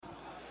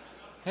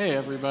Hey,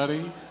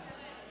 everybody.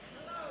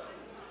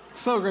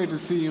 So great to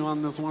see you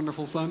on this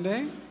wonderful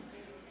Sunday.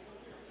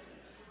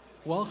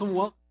 Welcome,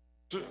 welcome.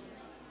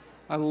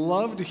 I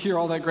love to hear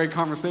all that great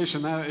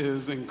conversation. That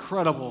is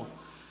incredible.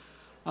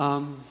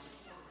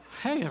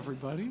 Hey,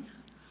 everybody.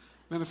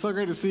 Man, it's so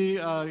great to see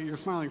your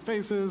smiling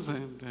faces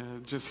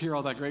and just hear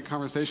all that great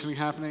conversation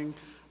happening.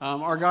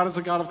 Our God is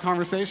a God of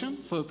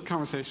conversation, so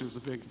conversation is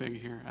a big thing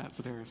here at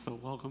Sedaris, so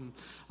welcome.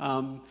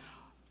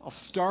 I'll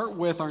start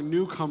with our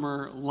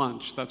newcomer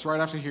lunch. That's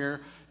right after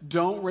here.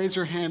 Don't raise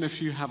your hand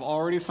if you have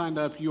already signed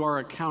up. You are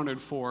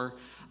accounted for.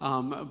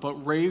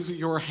 But raise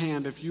your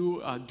hand if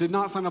you did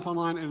not sign up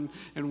online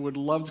and would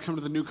love to come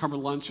to the newcomer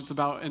lunch. It's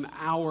about an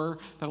hour.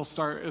 That'll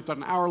start. It's about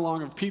an hour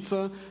long of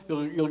pizza.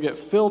 You'll get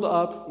filled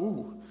up.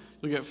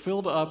 You'll get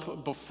filled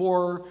up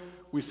before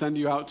we send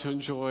you out to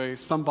enjoy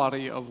some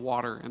body of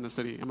water in the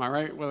city. Am I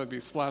right? Whether it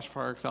be Splash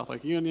Park, South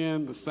Lake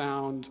Union, the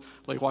Sound,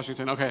 Lake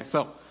Washington. Okay,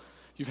 so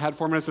you've had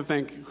 4 minutes to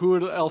think.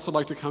 Who else would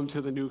like to come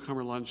to the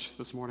newcomer lunch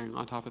this morning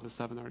on top of the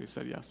 7 that already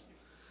said yes?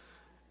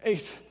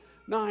 8,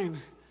 9,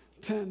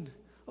 10,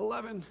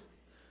 11.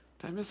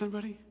 Did I miss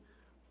anybody?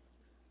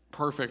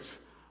 Perfect.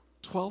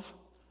 12?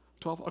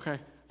 12? Okay.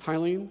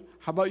 Tylene,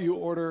 how about you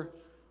order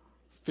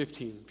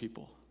 15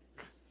 people?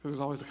 There's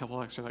always a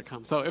couple extra that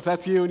come. So if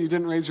that's you and you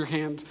didn't raise your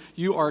hand,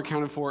 you are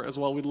accounted for as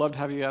well. We'd love to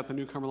have you at the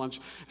newcomer lunch.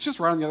 It's just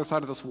right on the other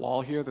side of this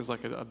wall here. There's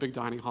like a big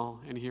dining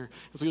hall in here.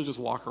 And so you'll just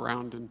walk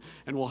around and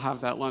we'll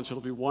have that lunch. It'll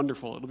be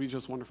wonderful. It'll be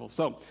just wonderful.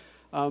 So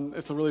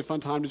it's a really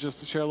fun time to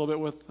just share a little bit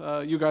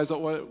with you guys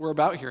what we're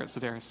about here at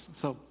Sedaris.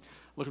 So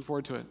looking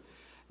forward to it.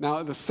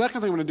 Now, the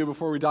second thing I'm going to do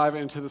before we dive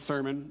into the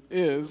sermon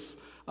is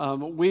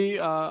we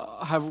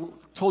have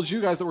told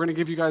you guys that we're going to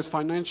give you guys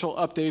financial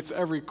updates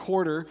every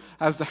quarter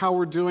as to how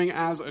we're doing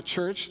as a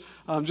church,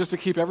 just to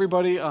keep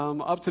everybody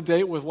up to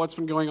date with what's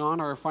been going on.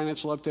 Our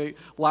financial update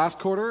last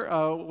quarter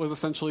was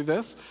essentially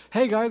this.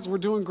 Hey, guys, we're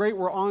doing great.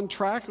 We're on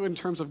track in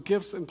terms of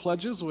gifts and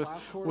pledges was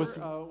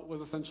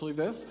essentially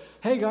this.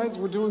 Hey, guys,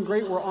 we're doing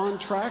great. We're on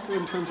track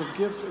in terms of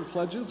gifts and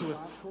pledges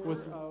was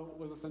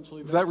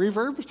essentially this. Is that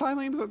reverb,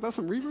 Tylene? That's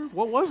some reverb?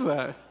 What was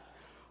that?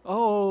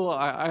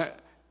 Oh,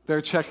 they're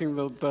checking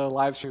the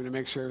live stream to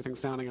make sure everything's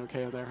sounding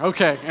okay there.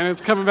 Okay, and it's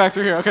coming back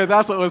through here. Okay,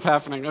 that's what was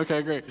happening.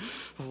 Okay, great. I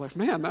was like,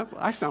 man,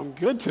 I sound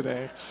good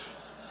today.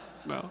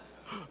 No.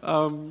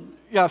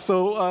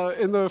 So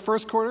in the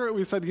first quarter,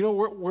 we said,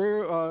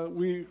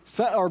 we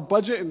set our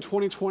budget in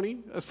 2020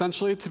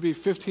 essentially to be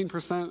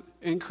 15%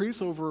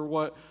 increase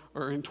over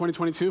in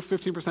 2022,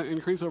 15%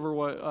 increase over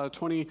what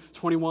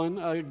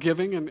 2021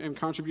 giving and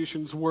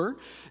contributions were.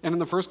 And in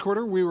the first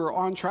quarter, we were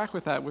on track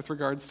with that with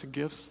regards to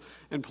gifts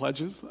and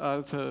pledges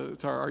to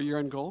our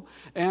year-end goal.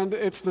 And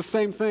it's the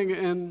same thing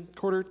in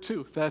quarter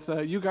 2,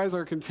 that you guys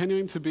are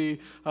continuing to be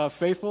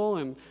faithful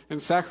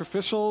and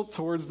sacrificial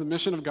towards the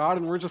mission of God,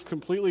 and we're just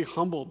completely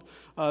humbled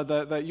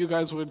that you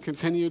guys would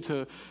continue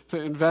to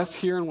invest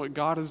here in what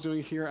God is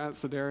doing here at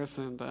Sedaris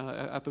and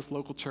at this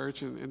local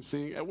church and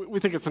seeing. We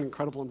think it's an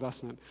incredible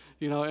investment,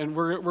 and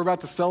we're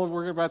about to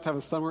celebrate. We're about to have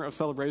a summer of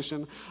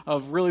celebration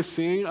of really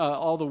seeing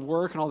all the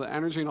work and all the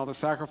energy and all the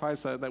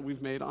sacrifice that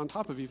we've made on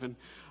top of even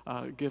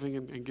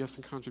giving and gifts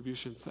and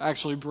contributions. We're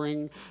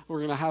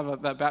going to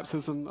have that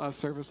baptism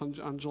service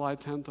on July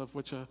 10th, of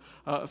which a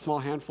small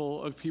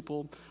handful of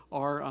people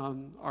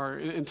are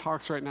in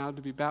talks right now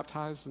to be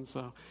baptized. And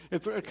so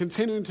it's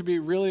continuing to be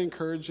really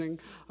encouraging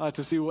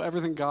to see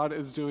everything God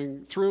is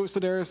doing through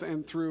Sedaris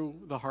and through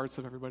the hearts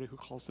of everybody who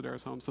calls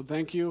Sedaris home. So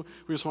thank you.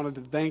 We just wanted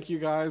to thank you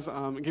guys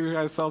and give you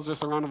guys yourselves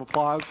just a round of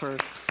applause for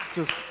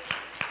just...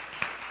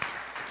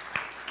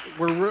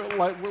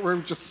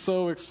 We're just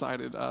so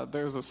excited.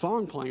 There's a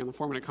song playing in the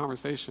 4-minute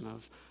conversation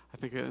of, I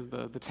think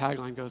the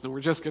tagline goes, and we're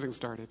just getting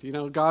started.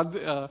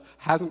 God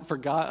hasn't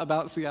forgot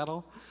about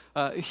Seattle.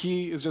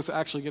 He is just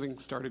actually getting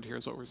started here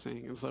is what we're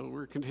seeing. And so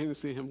we're continuing to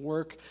see him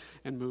work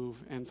and move.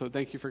 And so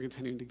thank you for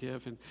continuing to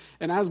give.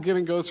 And as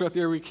giving goes throughout the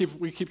year, we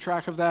keep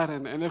track of that.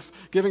 And if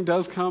giving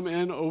does come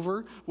in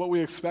over what we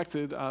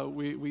expected,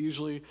 we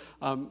usually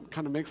kind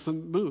of make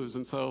some moves.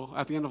 And so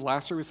at the end of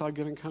last year, we saw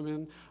giving come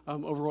in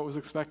over what was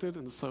expected.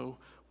 And so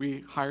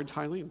we hired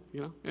Tylene,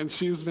 and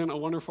she's been a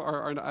wonderful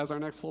as our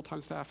next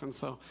full-time staff. And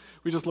so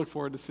we just look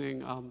forward to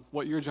seeing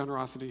what your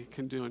generosity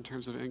can do in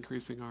terms of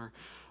increasing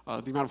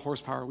the amount of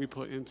horsepower we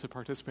put into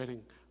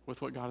participating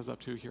with what God is up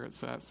to here at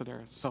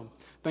Sedaris. So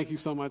thank you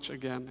so much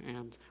again,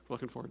 and we're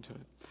looking forward to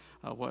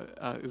it, what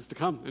is to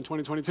come in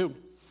 2022.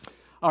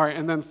 All right,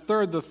 and then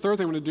the third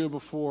thing I'm going to do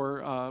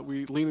before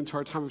we lean into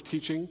our time of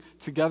teaching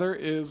together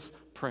is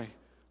pray.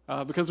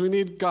 Because we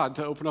need God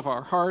to open up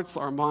our hearts,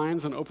 our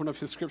minds, and open up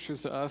his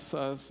scriptures to us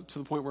to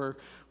the point where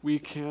we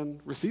can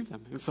receive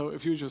them. And so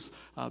if you just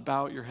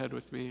bow your head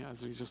with me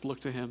as we just look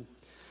to him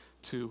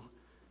to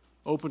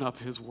open up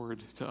his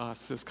word to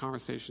us, this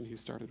conversation he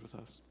started with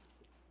us.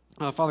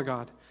 Father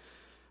God,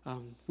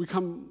 we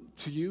come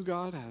to you,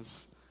 God,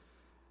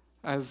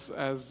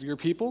 as your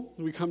people.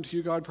 We come to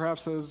you, God,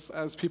 perhaps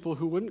as people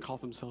who wouldn't call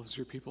themselves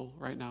your people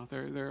right now.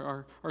 There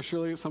are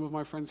surely some of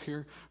my friends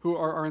here who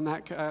are in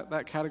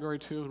that category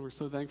too, and we're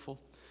so thankful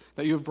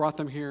that you have brought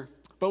them here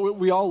But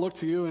we all look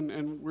to you,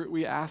 and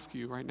we ask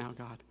you right now,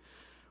 God,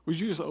 would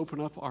you just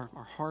open up our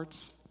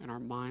hearts and our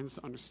minds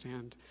to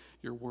understand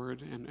your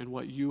word and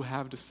what you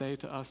have to say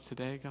to us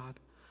today, God?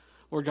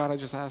 Lord God, I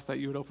just ask that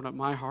you would open up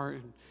my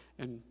heart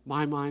and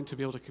my mind to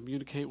be able to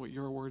communicate what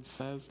your word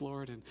says,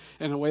 Lord, and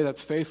in a way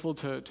that's faithful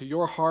to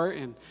your heart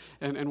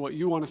and what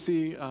you want to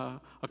see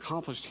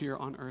accomplished here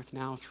on earth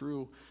now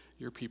through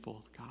your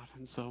people, God.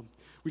 And so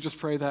we just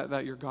pray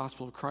that your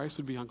gospel of Christ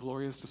would be on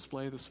glorious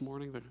display this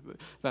morning,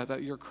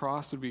 that your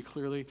cross would be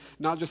clearly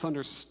not just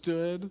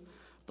understood,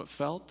 but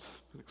felt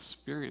and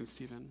experienced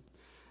even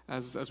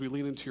as we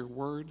lean into your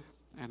word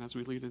and as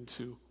we lead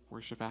into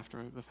worship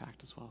after the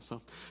fact as well.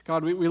 So,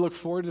 God, we look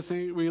forward to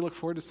seeing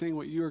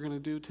what you are going to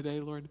do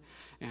today, Lord,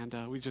 and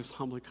we just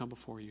humbly come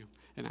before you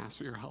and ask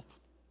for your help.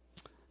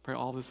 Pray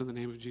all this in the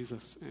name of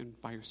Jesus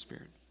and by your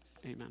Spirit.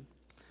 Amen.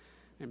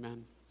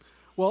 Amen.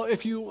 Well,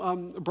 if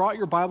you brought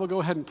your Bible,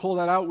 go ahead and pull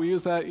that out. We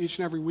use that each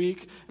and every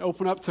week.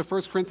 Open up to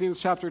 1 Corinthians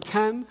chapter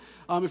 10.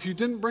 If you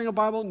didn't bring a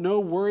Bible,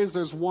 no worries.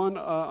 There's one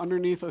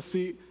underneath a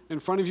seat in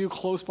front of you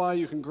close by.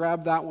 You can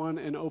grab that one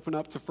and open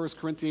up to 1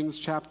 Corinthians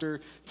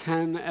chapter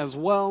 10 as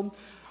well.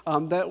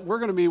 That we're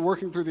going to be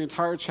working through the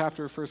entire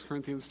chapter of 1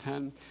 Corinthians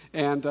 10,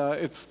 and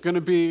it's going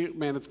to be a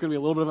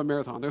little bit of a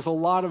marathon. There's a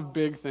lot of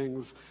big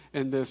things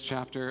in this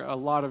chapter, a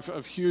lot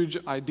of huge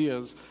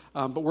ideas,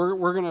 but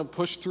we're going to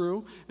push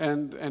through,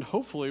 and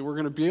hopefully we're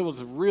going to be able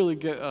to really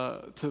get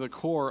to the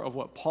core of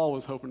what Paul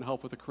was hoping to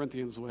help with the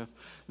Corinthians with,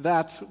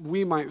 that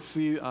we might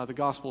see the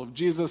gospel of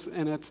Jesus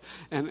in it,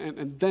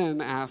 and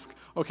then ask,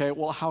 okay,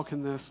 well, how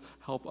can this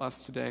help us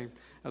today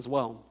as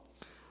well?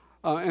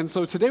 And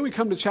so today we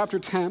come to chapter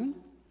 10,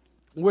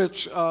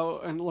 which,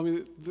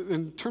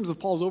 in terms of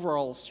Paul's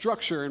overall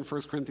structure in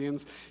 1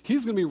 Corinthians,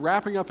 he's going to be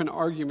wrapping up an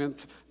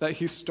argument that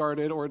he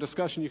started, or a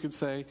discussion, you could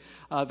say,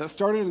 that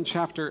started in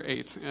chapter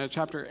 8.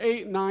 Chapter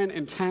 8, 9,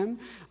 and 10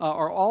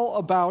 are all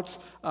about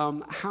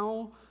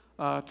how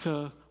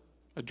to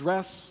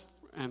address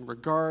and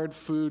regard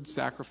food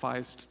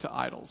sacrificed to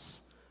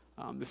idols.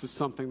 This is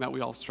something that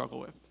we all struggle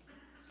with,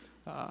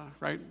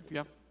 right?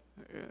 Yep.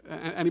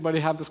 Anybody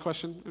have this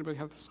question? Anybody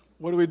have this?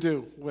 What do we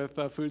do with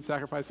food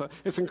sacrifice?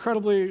 It's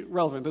incredibly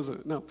relevant, isn't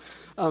it? No.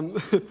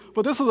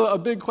 But this is a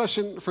big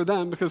question for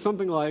them, because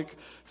something like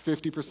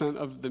 50%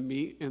 of the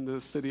meat in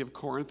the city of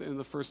Corinth in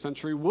the first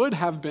century would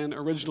have been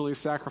originally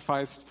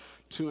sacrificed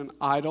to an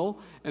idol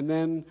and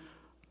then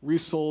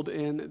resold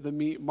in the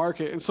meat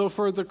market. And so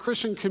for the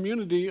Christian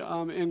community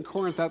in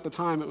Corinth at the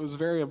time, it was a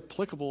very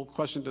applicable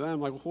question to them.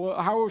 Like,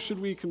 how should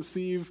we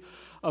conceive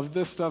of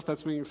this stuff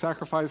that's being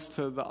sacrificed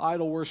to the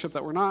idol worship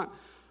that we're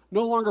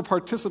no longer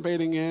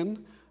participating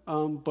in,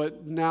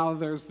 but now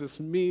there's this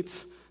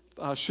meat.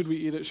 Should we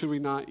eat it? Should we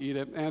not eat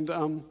it?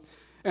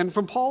 And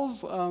from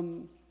Paul's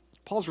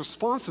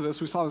response to this,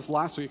 we saw this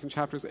last week in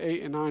chapters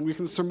 8 and 9, we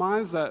can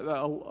surmise that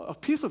a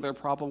piece of their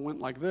problem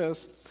went like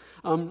this.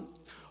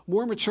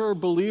 More mature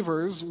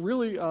believers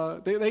really,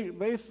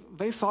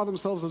 they saw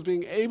themselves as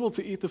being able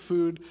to eat the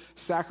food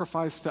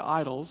sacrificed to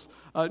idols,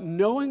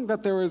 knowing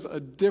that there is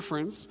a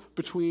difference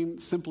between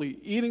simply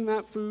eating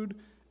that food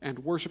and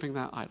worshiping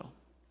that idol.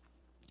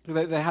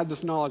 They had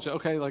this knowledge,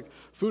 okay, like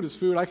food is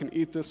food, I can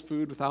eat this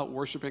food without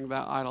worshiping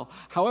that idol.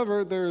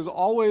 However, there's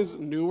always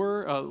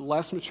newer,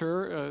 less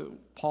mature,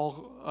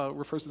 Paul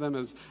refers to them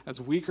as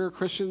weaker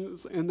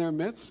Christians in their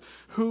midst,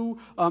 who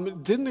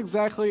didn't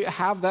exactly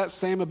have that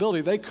same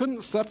ability. They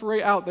couldn't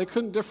separate out, they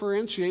couldn't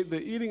differentiate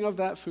the eating of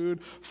that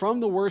food from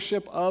the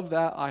worship of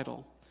that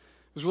idol.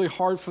 It was really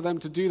hard for them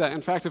to do that.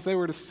 In fact, if they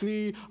were to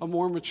see a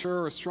more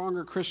mature or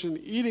stronger Christian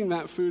eating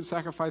that food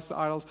sacrificed to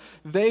idols,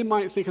 they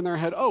might think in their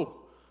head, oh,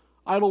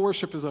 idol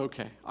worship is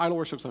okay. Idol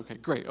worship's okay.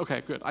 Great.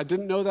 Okay, good. I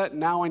didn't know that.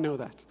 Now I know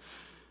that.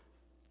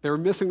 They were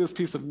missing this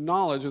piece of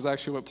knowledge, is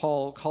actually what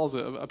Paul calls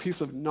it, a piece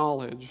of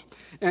knowledge.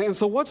 And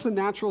so what's the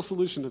natural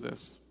solution to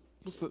this?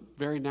 What's the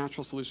very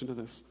natural solution to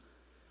this?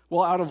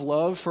 Well, out of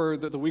love for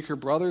the weaker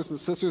brothers and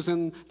sisters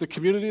in the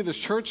community, the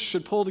church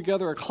should pull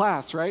together a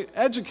class, right?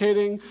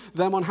 Educating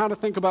them on how to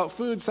think about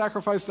food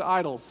sacrificed to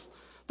idols.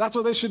 That's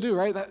what they should do,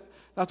 right?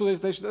 That's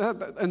what they should,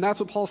 and that's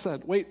what Paul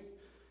said. Wait,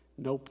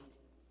 nope.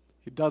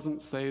 He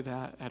doesn't say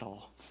that at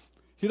all.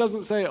 He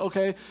doesn't say,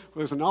 okay,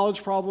 there's a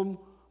knowledge problem,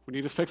 we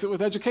need to fix it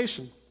with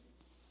education.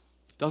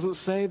 Doesn't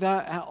say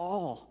that at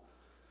all.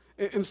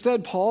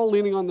 Instead, Paul,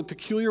 leaning on the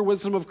peculiar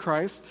wisdom of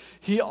Christ,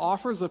 he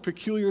offers a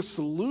peculiar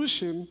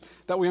solution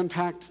that we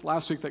unpacked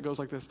last week that goes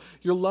like this.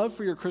 Your love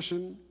for your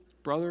Christian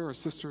brother or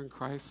sister in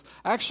Christ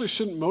actually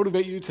shouldn't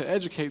motivate you to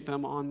educate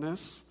them on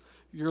this.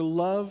 Your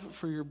love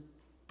for your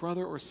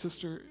brother or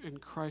sister in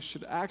Christ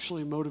should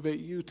actually motivate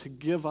you to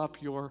give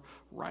up your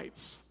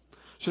rights.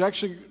 Should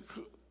actually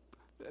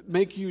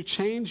make you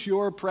change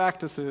your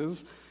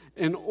practices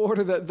in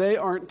order that they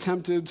aren't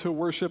tempted to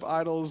worship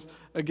idols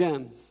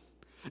again.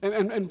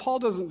 And Paul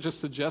doesn't just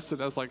suggest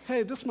it as like,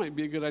 hey, this might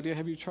be a good idea.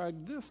 Have you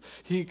tried this?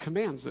 He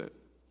commands it.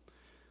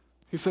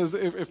 He says,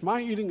 if my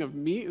eating of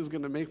meat is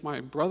going to make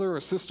my brother or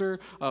sister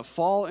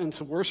fall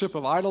into worship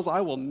of idols,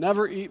 I will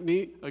never eat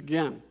meat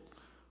again.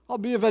 I'll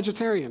be a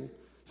vegetarian.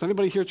 Does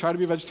anybody here try to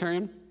be a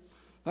vegetarian?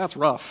 That's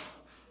rough.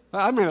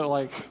 I made it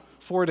like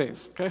 4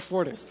 days, okay?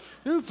 4 days.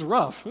 It's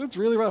rough. It's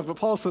really rough. But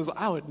Paul says,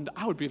 I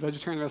would be a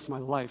vegetarian the rest of my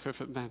life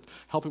if it meant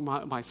helping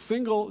my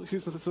single, he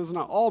says, this is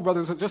not all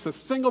brothers, just a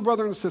single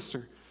brother and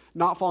sister,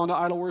 not fall into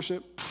idol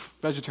worship,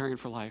 vegetarian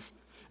for life.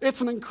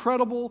 It's an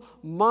incredible,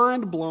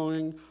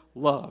 mind-blowing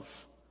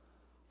love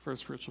for a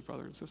spiritual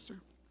brother and sister.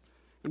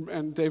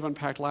 And Dave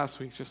unpacked last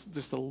week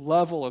just the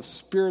level of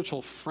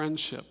spiritual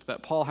friendship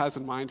that Paul has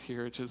in mind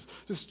here, which is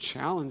just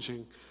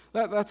challenging.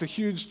 That's a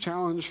huge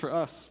challenge for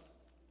us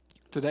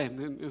today.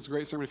 And it was a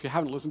great sermon. If you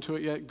haven't listened to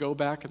it yet, go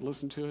back and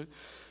listen to it.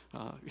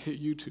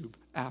 Hit YouTube,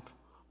 app,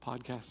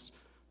 podcast,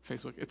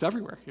 Facebook. It's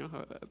everywhere.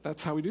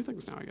 That's how we do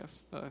things now, I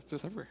guess. It's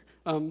just everywhere.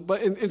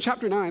 But in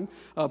chapter 9,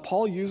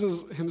 Paul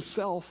uses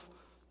himself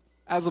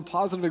as a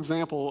positive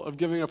example of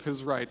giving up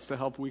his rights to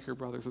help weaker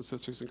brothers and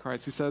sisters in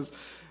Christ. He says,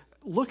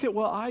 look at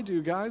what I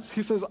do, guys.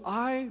 He says,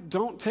 I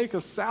don't take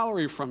a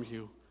salary from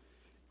you.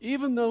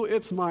 Even though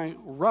it's my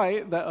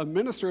right that a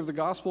minister of the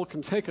gospel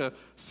can take a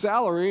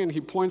salary, and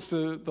he points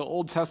to the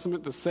Old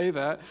Testament to say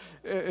that,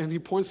 and he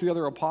points to the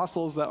other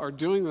apostles that are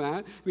doing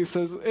that, and he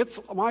says,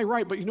 it's my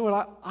right, but you know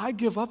what? I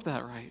give up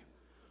that right.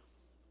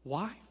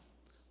 Why?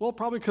 Well,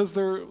 probably because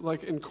they're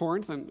like in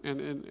Corinth and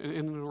in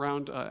and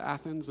around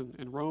Athens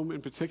and Rome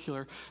in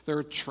particular, there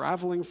are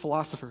traveling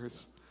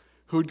philosophers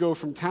who would go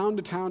from town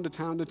to town to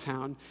town to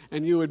town,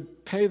 and you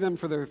would pay them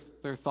for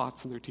their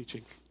thoughts and their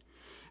teaching.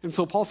 And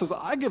so Paul says,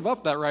 I give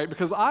up that right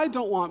because I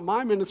don't want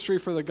my ministry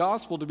for the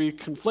gospel to be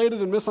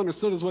conflated and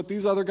misunderstood as what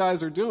these other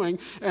guys are doing,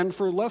 and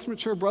for less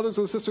mature brothers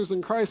and sisters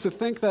in Christ to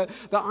think that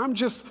I'm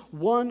just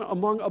one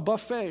among a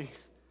buffet.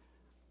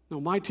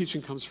 No, my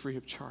teaching comes free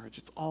of charge.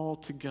 It's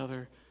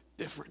altogether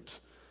different.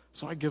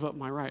 So I give up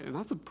my right. And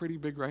that's a pretty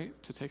big right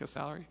to take a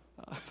salary.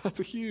 That's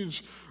a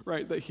huge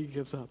right that he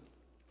gives up.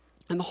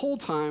 And the whole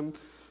time,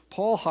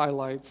 Paul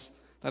highlights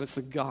that it's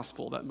the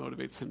gospel that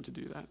motivates him to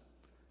do that.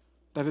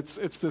 That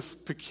it's this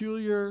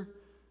peculiar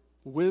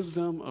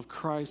wisdom of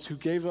Christ who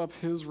gave up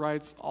his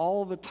rights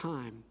all the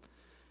time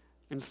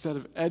instead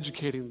of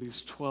educating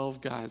these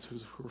 12 guys who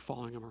were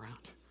following him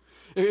around.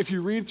 If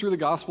you read through the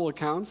gospel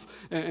accounts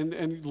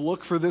and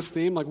look for this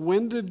theme, like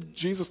when did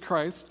Jesus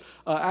Christ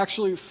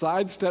actually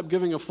sidestep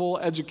giving a full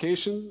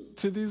education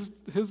to his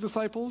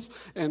disciples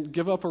and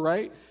give up a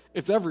right?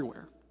 It's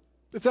everywhere.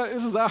 This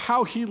is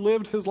how he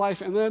lived his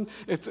life, and then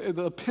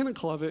the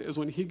pinnacle of it is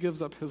when he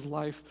gives up his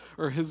life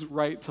or his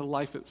right to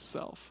life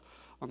itself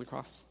on the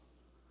cross.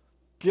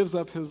 Gives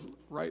up his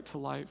right to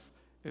life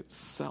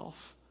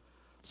itself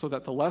so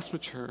that the less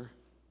mature,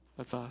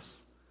 that's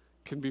us,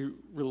 can be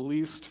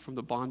released from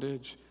the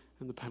bondage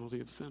and the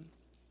penalty of sin.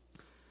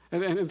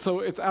 And so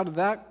it's out of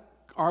that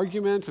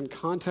argument and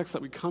context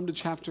that we come to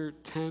chapter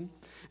 10.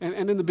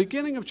 And in the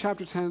beginning of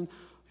chapter 10,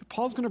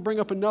 Paul's going to bring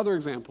up another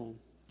example.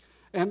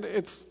 And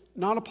it's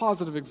not a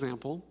positive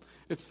example.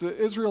 It's the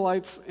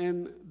Israelites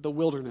in the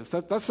wilderness.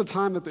 That's the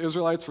time that the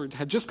Israelites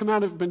had just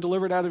been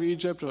delivered out of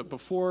Egypt, but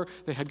before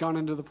they had gone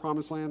into the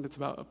promised land. It's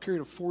about a period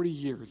of 40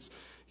 years,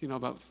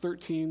 about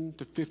 13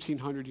 to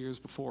 1,500 years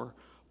before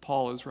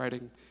Paul is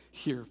writing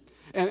here.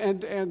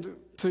 And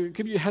to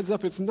give you a heads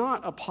up, it's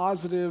not a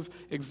positive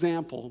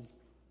example,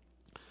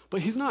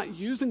 but he's not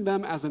using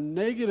them as a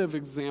negative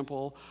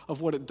example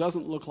of what it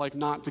doesn't look like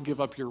not to give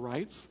up your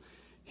rights.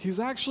 He's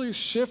actually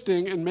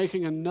shifting and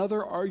making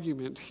another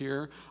argument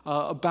here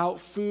about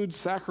food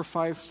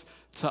sacrificed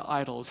to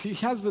idols. He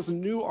has this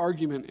new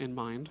argument in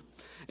mind,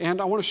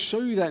 and I want to show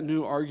you that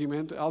new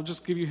argument. I'll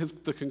just give you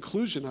the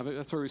conclusion of it.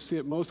 That's where we see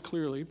it most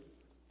clearly.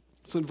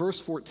 So in verse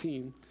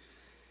 14,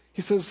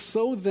 he says,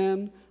 "So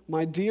then,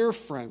 my dear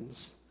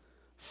friends,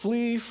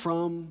 flee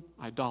from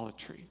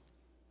idolatry."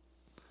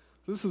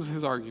 This is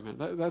his argument.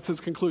 That's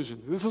his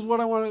conclusion. This is what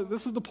I want to.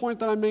 This is the point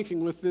that I'm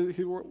making with we're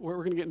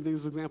going to get into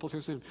these examples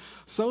here soon.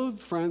 So,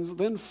 friends,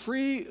 then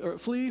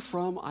flee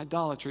from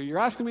idolatry. You're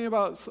asking me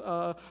about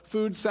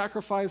food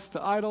sacrificed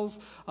to idols.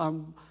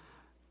 I'm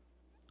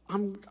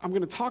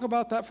going to talk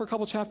about that for a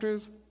couple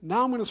chapters.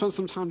 Now I'm going to spend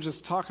some time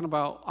just talking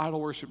about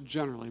idol worship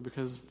generally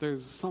because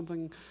there's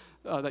something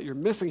that you're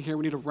missing here.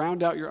 We need to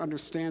round out your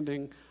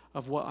understanding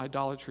of what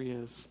idolatry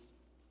is.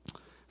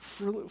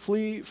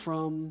 Flee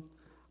from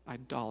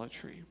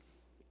idolatry.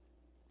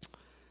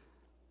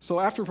 So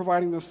after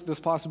providing this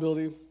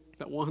possibility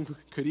that one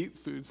could eat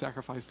food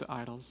sacrificed to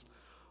idols,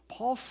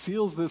 Paul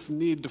feels this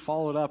need to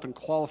follow it up and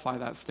qualify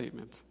that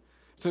statement,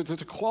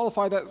 to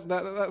qualify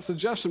that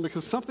suggestion,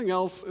 because something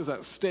else is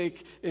at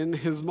stake in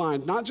his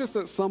mind. Not just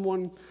that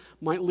someone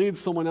might lead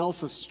someone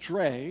else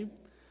astray,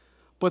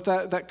 but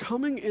that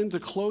coming into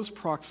close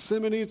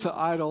proximity to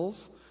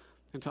idols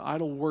and to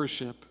idol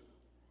worship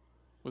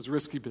was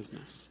risky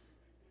business.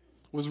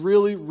 Was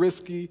really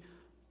risky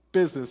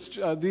business.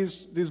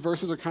 These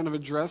verses are kind of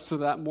addressed to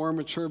that more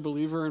mature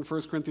believer in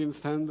 1 Corinthians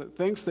 10 that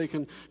thinks they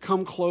can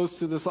come close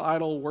to this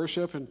idol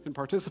worship and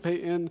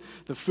participate in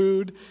the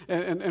food.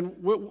 And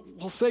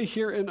we'll say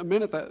here in a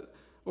minute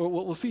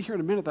we'll see here in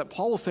a minute that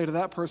Paul will say to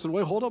that person,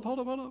 wait, hold up.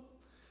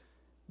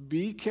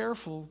 Be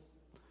careful.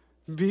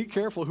 Be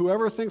careful.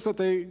 Whoever thinks that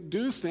they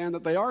do stand,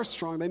 that they are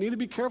strong, they need to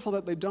be careful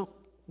that they don't.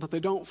 that they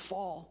don't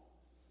fall.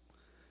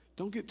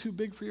 Don't get too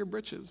big for your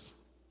britches.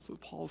 That's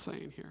what Paul's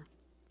saying here.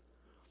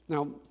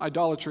 Now,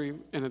 idolatry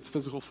in its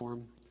physical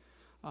form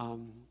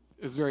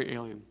is very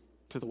alien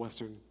to the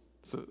Western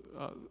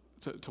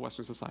to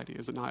Western society,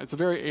 is it not? It's a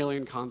very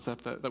alien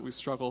concept that we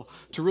struggle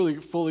to really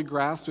fully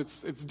grasp.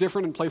 It's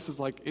different in places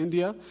like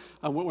India.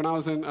 When I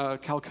was in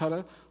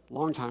Calcutta, a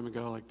long time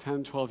ago, like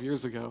 10, 12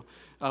 years ago,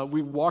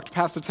 we walked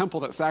past a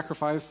temple that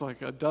sacrificed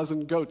like a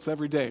dozen goats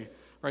every day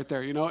right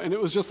there, and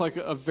it was just like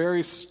a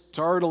very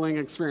startling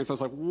experience. I was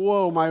like,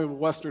 whoa, my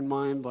Western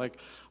mind, like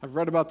I've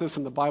read about this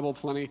in the Bible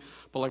plenty,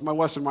 but like my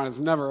Western mind has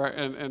never,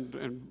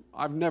 and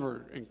I've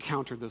never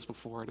encountered this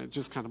before, and it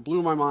just kind of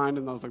blew my mind,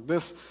 and I was like,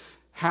 this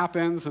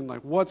happens, and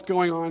like what's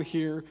going on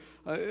here?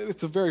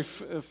 It's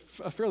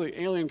a fairly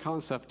alien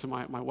concept to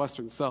my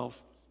Western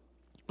self.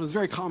 It was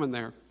very common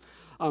there.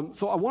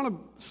 So I want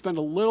to spend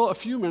a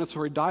few minutes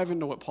before we dive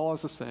into what Paul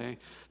has to say,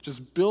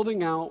 just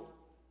building out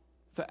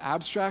the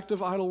abstract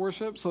of idol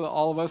worship so that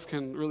all of us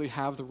can really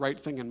have the right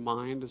thing in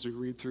mind as we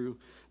read through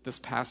this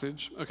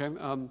passage, okay?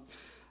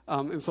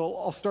 And so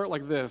I'll start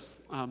like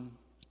this.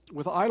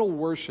 With idol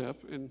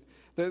worship, and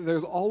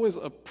there's always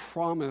a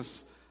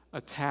promise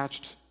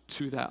attached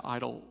to that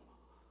idol.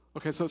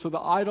 Okay, so the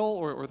idol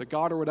or the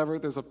god or whatever,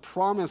 there's a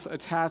promise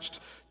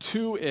attached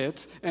to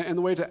it, and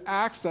the way to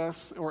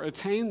access or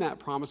attain that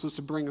promise was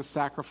to bring a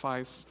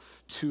sacrifice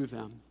to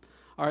them.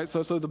 All right,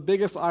 so the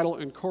biggest idol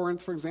in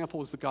Corinth, for example,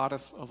 was the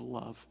goddess of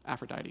love,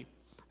 Aphrodite.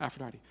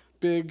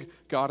 Big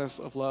goddess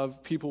of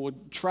love. People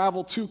would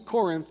travel to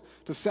Corinth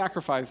to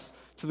sacrifice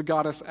to the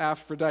goddess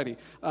Aphrodite.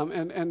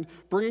 And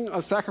bringing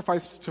a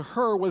sacrifice to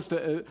her was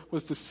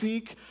to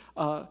seek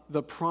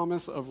the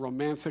promise of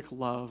romantic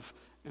love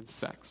and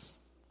sex.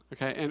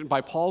 Okay, and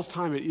by Paul's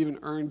time, it even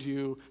earned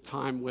you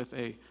time with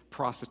a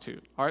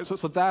prostitute. All right, so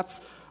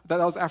that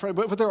was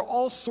Aphrodite. But there are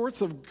all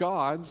sorts of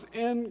gods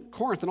in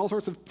Corinth and all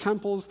sorts of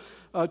temples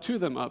to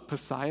them.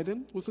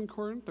 Poseidon was in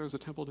Corinth. There was a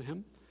temple to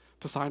him.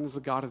 Poseidon is the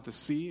god of the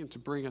sea, and to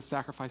bring a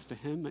sacrifice to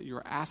him, that you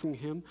are asking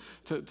him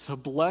to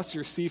bless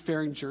your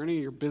seafaring journey,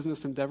 your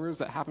business endeavors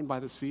that happened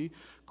by the sea.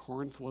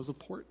 Corinth was a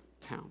port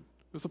town.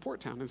 It was a port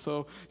town, and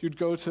so you'd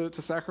go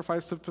to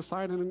sacrifice to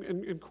Poseidon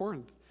in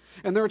Corinth.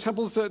 And there were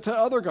temples to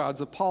other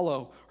gods,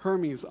 Apollo,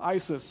 Hermes,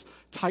 Isis,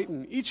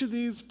 Titan. Each of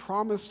these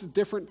promised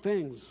different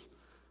things.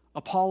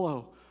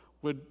 Apollo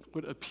would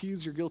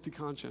appease your guilty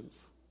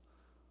conscience.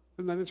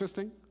 Isn't that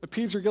interesting?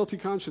 Appease your guilty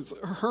conscience.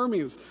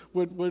 Hermes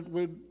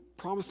would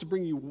promise to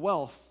bring you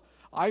wealth.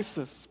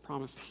 Isis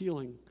promised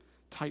healing.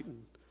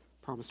 Titan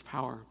promised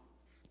power,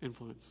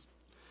 influence.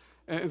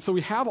 And so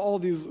we have all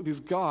these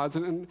gods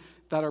and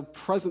that are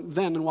present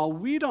then. And while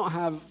we don't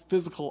have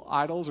physical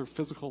idols or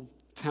physical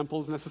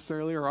temples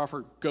necessarily or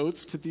offer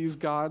goats to these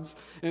gods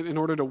in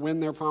order to win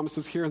their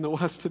promises here in the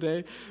West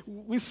today,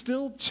 we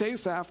still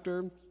chase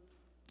after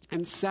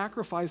and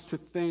sacrifice to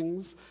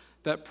things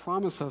that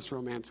promise us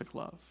romantic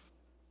love,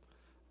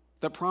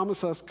 that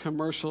promise us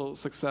commercial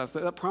success,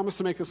 that promise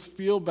to make us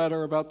feel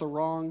better about the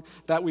wrong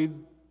that we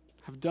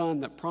have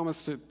done, that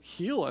promise to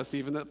heal us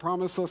even, that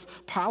promise us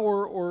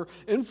power or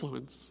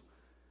influence.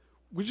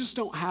 We just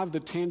don't have the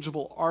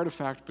tangible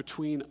artifact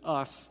between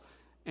us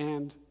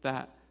and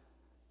that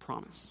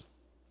promise.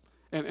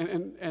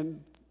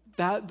 And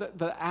that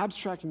the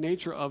abstract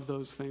nature of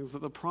those things,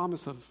 that the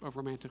promise of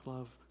romantic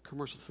love,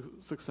 commercial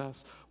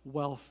success,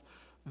 wealth,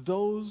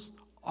 those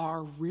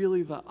are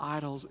really the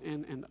idols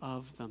in and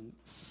of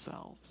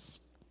themselves.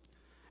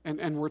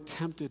 And we're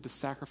tempted to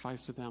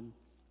sacrifice to them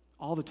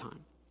all the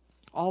time.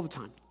 All the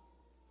time.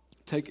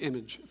 Take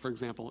image, for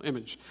example,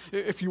 image.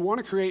 If you want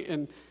to create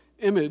an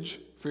image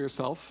for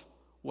yourself,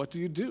 what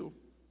do?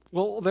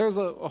 Well, there's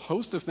a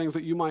host of things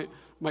that you might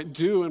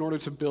do in order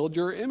to build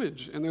your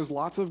image. And there's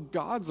lots of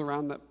gods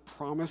around that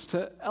promise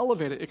to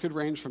elevate it. It could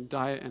range from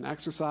diet and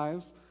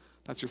exercise,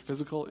 that's your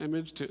physical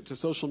image, to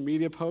social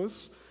media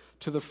posts,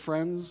 to the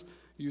friends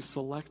you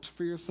select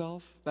for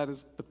yourself, that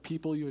is the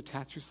people you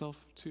attach yourself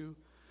to,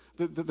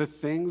 the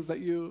things that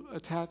you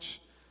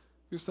attach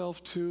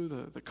yourself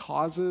to, the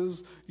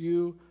causes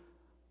you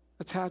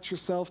attach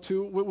yourself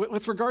to.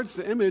 With regards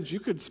to image, you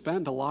could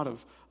spend a lot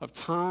of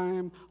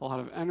time, a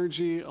lot of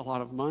energy, a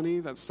lot of money,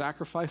 that's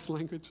sacrifice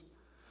language,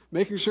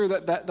 making sure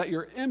that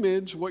your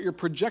image, what you're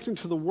projecting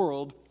to the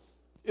world,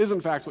 is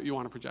in fact what you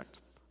want to project,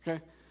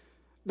 okay?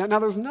 Now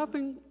there's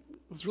nothing,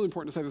 it's really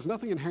important to say, there's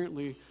nothing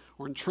inherently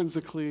or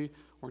intrinsically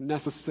or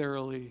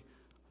necessarily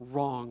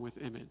wrong with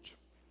image.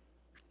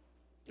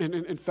 And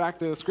in fact,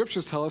 the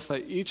scriptures tell us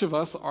that each of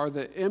us are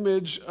the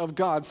image of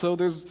God, so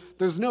there's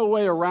no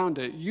way around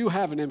it. You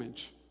have an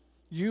image.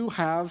 You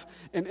have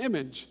an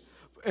image.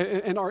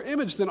 And our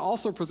image then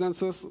also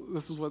presents us,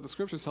 this is what the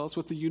scriptures tell us,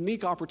 with the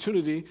unique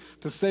opportunity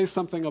to say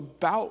something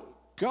about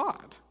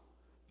God,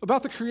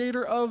 about the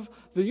creator of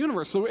the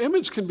universe. So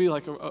image can be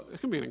like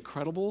it can be an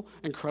incredible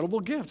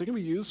gift. It can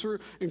be used for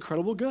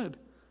incredible good.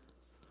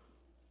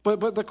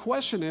 But the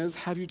question is,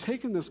 have you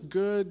taken this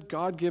good,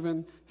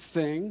 God-given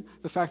thing,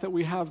 the fact that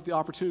we have the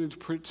opportunity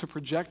to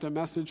project a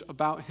message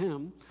about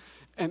him,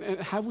 and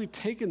have we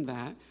taken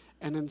that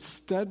and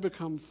instead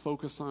become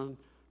focused on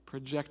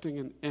projecting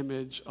an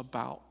image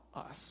about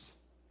us?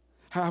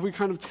 How have we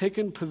kind of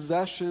taken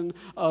possession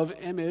of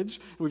image,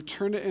 and we've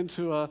turned it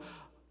into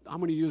I'm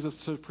going to use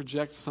this to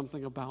project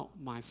something about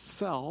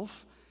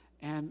myself,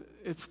 and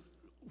it's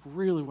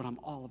really what I'm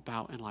all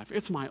about in life.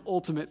 It's my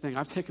ultimate thing.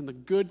 I've taken the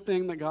good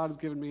thing that God has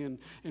given me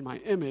in my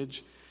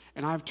image,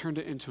 and I've turned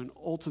it into an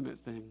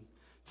ultimate thing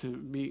to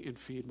meet and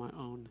feed my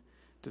own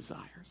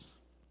desires.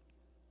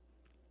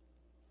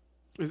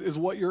 Is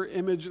what your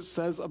image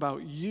says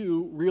about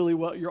you really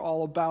what you're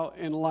all about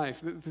in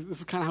life? This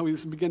is kind of how we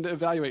begin to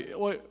evaluate.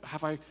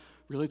 Have I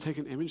really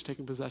taken image,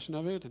 taken possession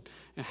of it,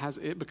 and has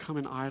it become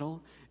an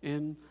idol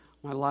in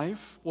my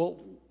life? Well,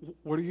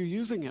 what are you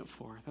using it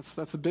for?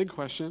 That's a big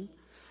question.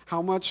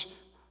 How much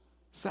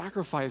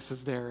sacrifice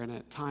is there in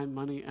it? Time,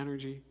 money,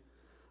 energy?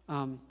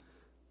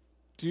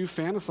 Do you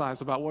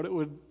fantasize about what it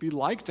would be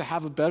like to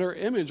have a better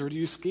image, or do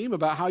you scheme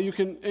about how you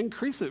can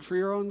increase it for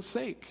your own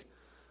sake?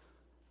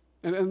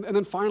 And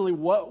then finally,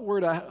 what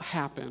were to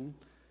happen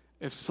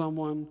if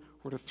someone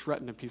were to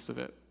threaten a piece of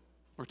it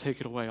or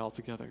take it away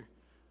altogether?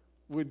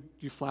 Would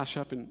you flash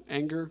up in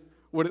anger?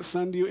 Would it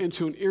send you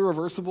into an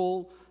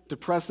irreversible,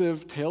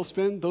 depressive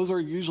tailspin? Those are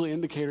usually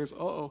indicators,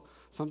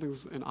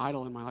 something's an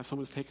idol in my life.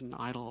 Someone's taken an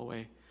idol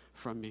away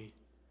from me.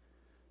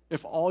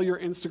 If all your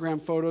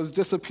Instagram photos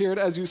disappeared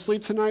as you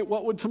sleep tonight,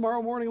 what would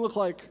tomorrow morning look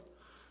like?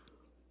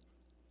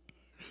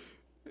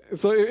 And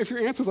so if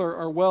your answers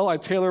are, well, I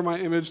tailor my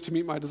image to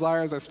meet my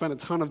desires, I spend a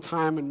ton of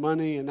time and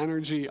money and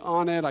energy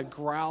on it, I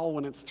growl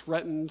when it's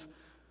threatened,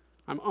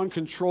 I'm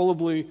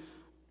uncontrollably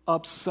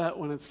upset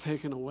when it's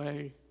taken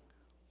away,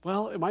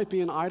 well, it might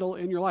be an idol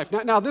in your life.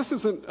 Now this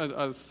isn't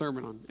a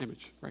sermon on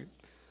image, right?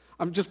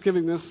 I'm just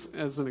giving this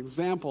as an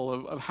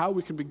example of how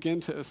we can begin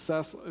to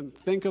assess and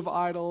think of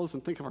idols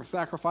and think of our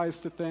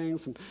sacrifice to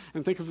things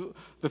and think of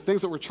the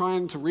things that we're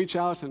trying to reach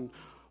out and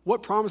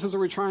what promises are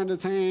we trying to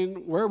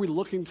attain? Where are we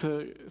looking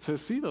to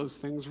see those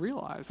things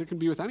realized? It can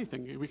be with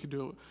anything. We could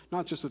do it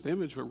not just with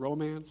image, but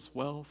romance,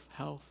 wealth,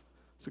 health,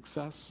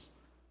 success,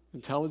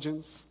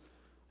 intelligence,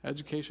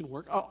 education,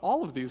 work,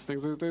 all of these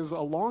things. There's a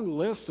long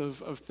list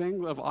of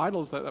things, of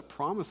idols that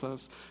promise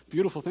us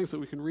beautiful things that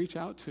we can reach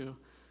out to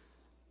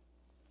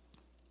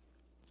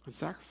and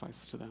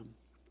sacrifice to them.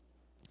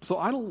 So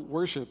idol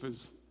worship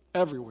is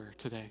everywhere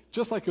today,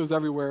 just like it was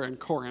everywhere in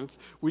Corinth.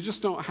 We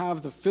just don't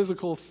have the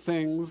physical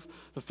things,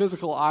 the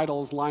physical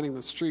idols lining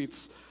the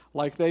streets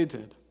like they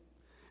did.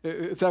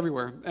 It's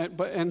everywhere.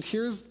 And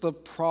here's the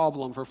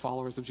problem for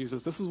followers of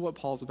Jesus. This is what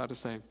Paul's about to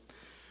say.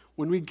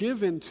 When we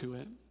give into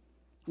it,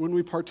 when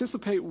we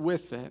participate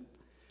with it,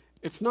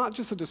 it's not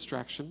just a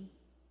distraction.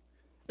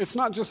 It's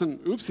not just an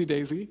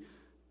oopsie-daisy.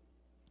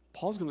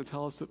 Paul's going to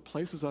tell us it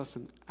places us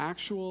in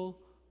actual,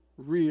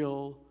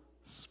 real,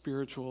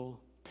 spiritual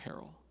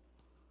peril.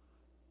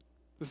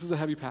 This is a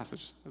heavy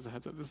passage, as a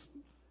heads up.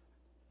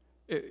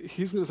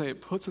 He's going to say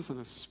it puts us in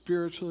a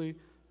spiritually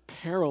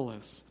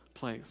perilous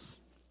place.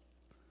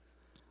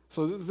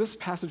 So this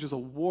passage is a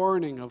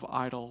warning of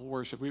idol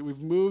worship.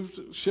 We've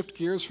shift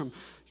gears from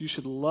you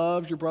should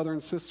love your brother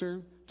and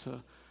sister to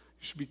you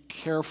should be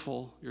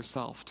careful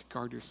yourself to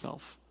guard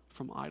yourself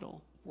from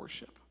idol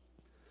worship.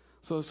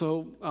 So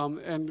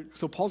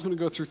Paul's going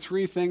to go through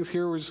three things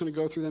here. We're just going to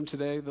go through them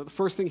today. The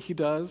first thing he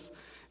does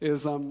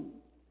is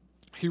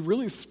he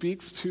really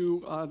speaks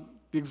to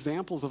the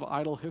examples of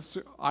idol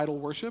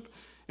worship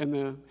in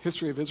the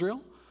history of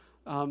Israel,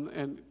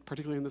 and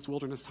particularly in this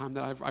wilderness time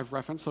that I've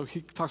referenced. So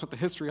he talks about the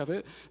history of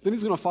it. Then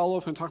he's going to follow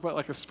up and talk about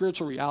like a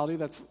spiritual reality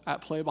that's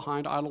at play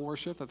behind idol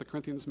worship that the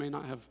Corinthians may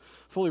not have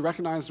fully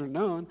recognized or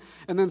known.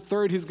 And then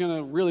third, he's going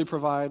to really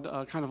provide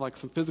kind of like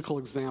some physical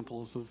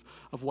examples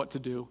of what to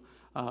do.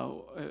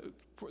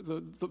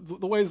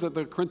 The ways that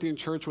the Corinthian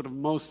church would have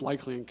most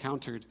likely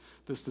encountered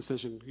this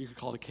decision, you could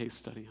call it a case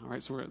study. All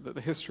right, so we're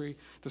the history,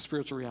 the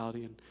spiritual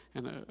reality,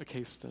 and a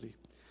case study.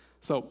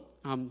 So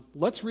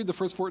let's read the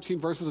first 14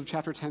 verses of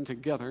chapter 10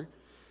 together,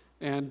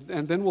 and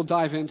then we'll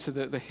dive into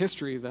the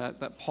history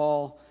that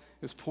Paul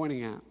is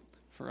pointing at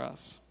for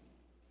us.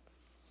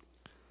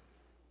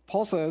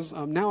 Paul says,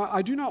 "Now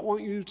I do not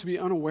want you to be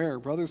unaware,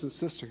 brothers and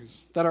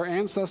sisters, that our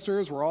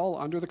ancestors were all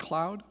under the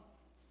cloud.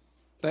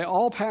 They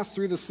all passed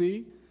through the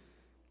sea.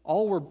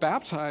 All were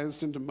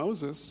baptized into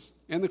Moses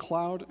in the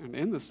cloud and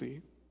in the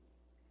sea.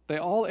 They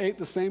all ate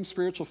the same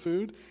spiritual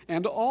food,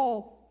 and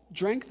all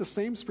drank the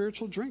same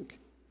spiritual drink.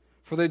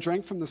 For they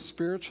drank from the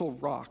spiritual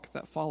rock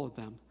that followed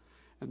them.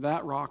 And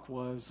that rock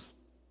was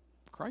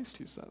Christ,"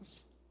 he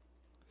says.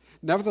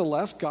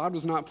 "Nevertheless, God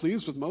was not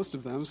pleased with most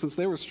of them, since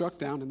they were struck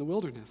down in the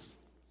wilderness.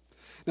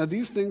 Now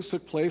these things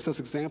took place as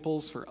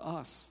examples for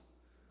us,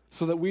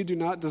 so that we do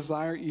not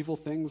desire evil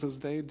things as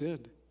they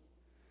did.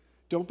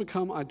 Don't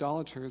become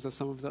idolaters as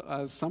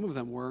some of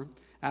them were.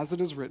 As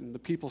it is written, the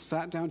people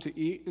sat down to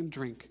eat and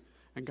drink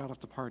and got up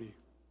to party.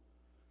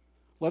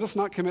 Let us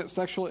not commit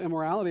sexual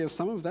immorality as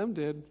some of them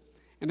did,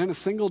 and in a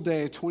single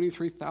day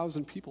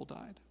 23,000 people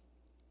died.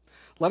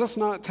 Let us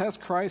not test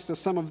Christ as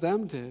some of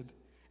them did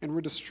and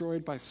were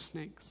destroyed by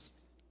snakes.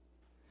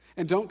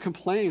 And don't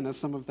complain as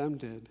some of them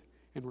did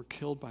and were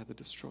killed by the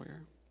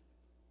destroyer.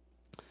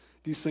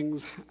 These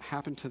things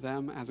happened to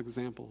them as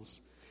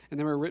examples, and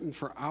they were written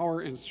for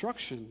our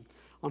instruction,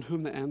 on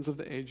whom the ends of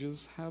the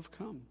ages have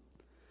come.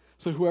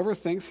 So whoever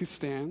thinks he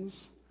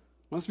stands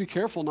must be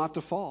careful not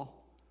to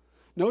fall.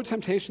 No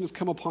temptation has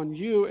come upon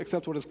you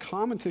except what is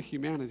common to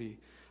humanity,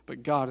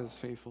 but God is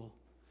faithful.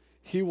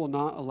 He will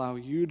not allow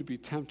you to be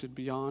tempted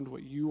beyond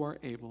what you are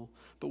able,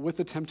 but with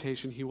the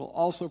temptation he will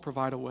also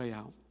provide a way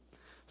out,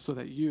 so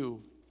that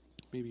you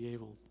may be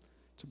able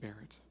to bear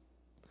it.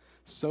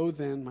 So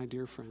then, my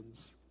dear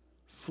friends,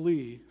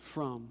 flee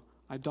from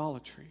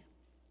idolatry.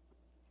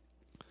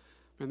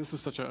 Man, this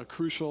is such a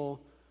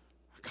crucial,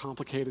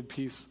 complicated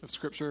piece of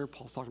Scripture.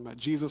 Paul's talking about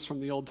Jesus from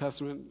the Old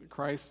Testament,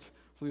 Christ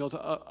from the Old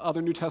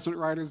other New Testament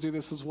writers do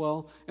this as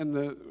well.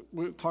 And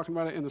we're talking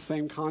about it in the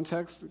same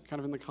context, kind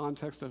of in the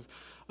context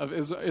of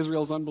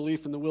Israel's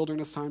unbelief in the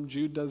wilderness time.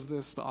 Jude does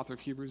this. The author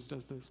of Hebrews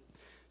does this.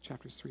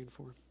 Chapters 3 and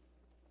 4.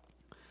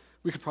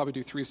 We could probably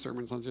do 3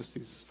 sermons on just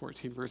these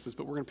 14 verses,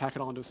 but we're going to pack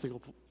it all into a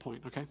single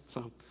point, okay?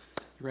 So,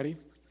 you ready?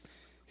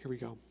 Here we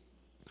go.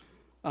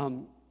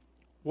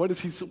 What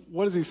is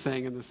he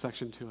saying in this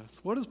section to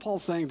us? What is Paul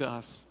saying to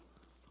us?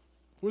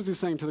 What is he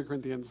saying to the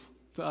Corinthians,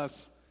 to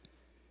us?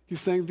 He's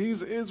saying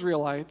these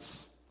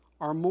Israelites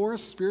are more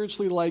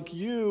spiritually like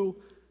you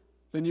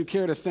than you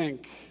care to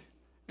think,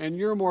 and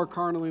you're more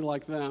carnally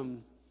like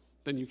them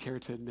than you care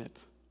to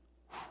admit.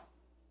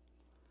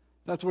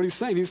 That's what he's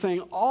saying. He's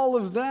saying all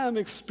of them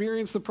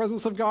experience the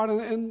presence of God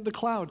in the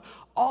cloud.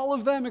 All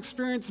of them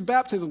experience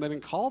baptism. They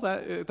didn't call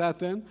that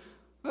then.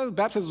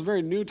 Baptism is a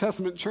very New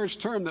Testament church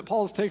term that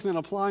Paul has taken and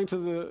applying to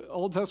the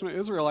Old Testament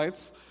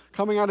Israelites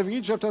coming out of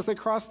Egypt as they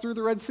crossed through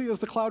the Red Sea as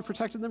the cloud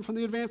protected them from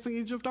the advancing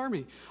Egypt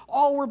army.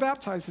 All were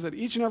baptized, he said,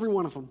 each and every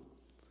one of them.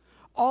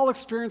 All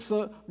experienced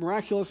the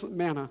miraculous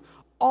manna.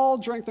 All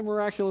drank the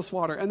miraculous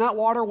water, and that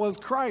water was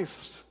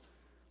Christ.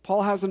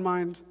 Paul has in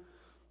mind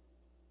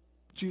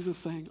Jesus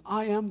saying,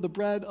 I am the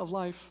bread of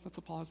life. That's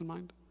what Paul has in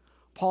mind.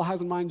 Paul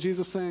has in mind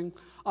Jesus saying,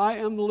 I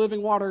am the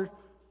living water.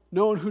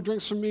 No one who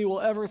drinks from me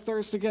will ever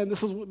thirst again.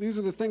 These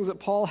are the things that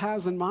Paul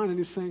has in mind, and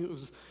he's saying it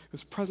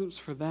was presence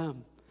for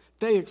them.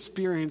 They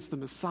experienced the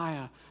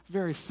Messiah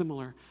very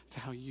similar to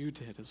how you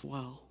did as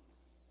well.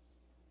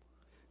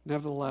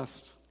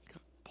 Nevertheless,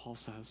 Paul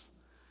says,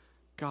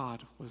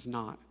 God was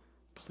not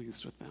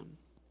pleased with them.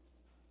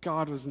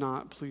 God was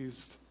not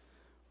pleased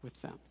with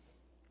them.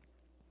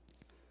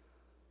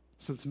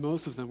 Since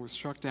most of them were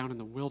struck down in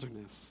the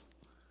wilderness,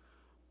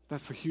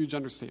 that's a huge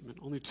understatement.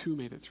 Only 2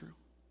 made it through.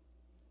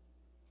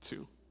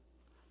 2.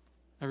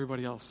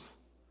 Everybody else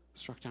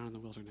struck down in the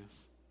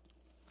wilderness.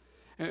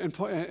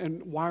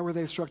 And why were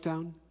they struck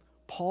down?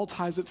 Paul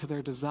ties it to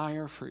their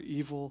desire for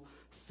evil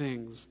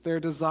things. Their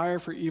desire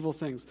for evil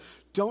things.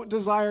 Don't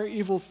desire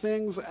evil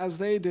things as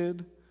they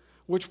did,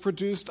 which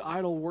produced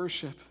idol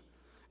worship.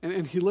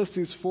 And he lists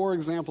these 4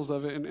 examples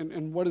of it.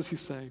 And what does he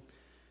say?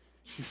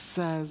 He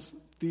says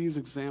these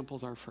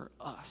examples are for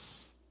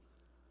us.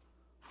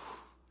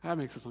 That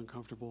makes us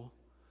uncomfortable.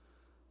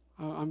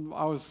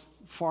 I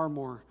was far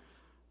more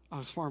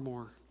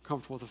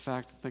comfortable with the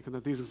fact, thinking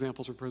that these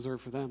examples were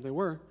preserved for them. They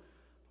were.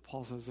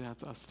 Paul says, yeah,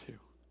 it's us too.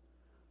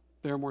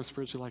 They're more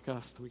spiritually like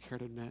us than we care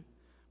to admit.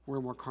 We're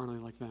more carnally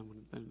like them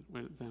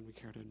than we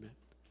care to admit.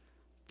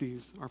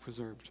 These are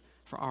preserved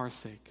for our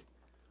sake.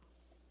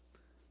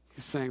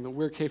 He's saying that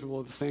we're capable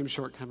of the same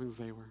shortcomings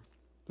they were,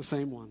 the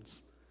same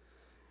ones.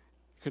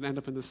 Could end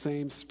up in the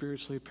same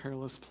spiritually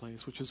perilous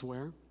place, which is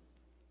where?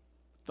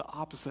 The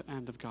opposite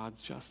end of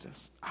God's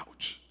justice.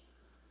 Ouch.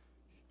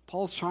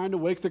 Paul's trying to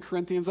wake the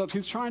Corinthians up.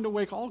 He's trying to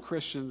wake all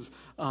Christians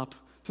up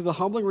to the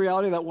humbling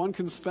reality that one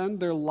can spend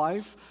their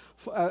life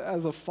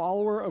as a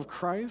follower of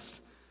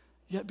Christ,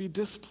 yet be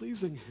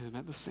displeasing him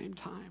at the same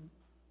time.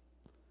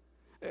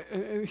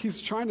 And he's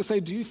trying to say,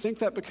 do you think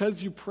that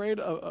because you prayed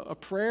a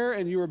prayer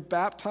and you were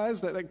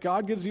baptized that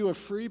God gives you a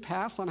free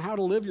pass on how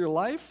to live your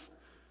life?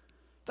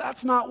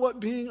 That's not what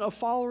being a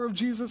follower of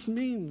Jesus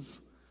means.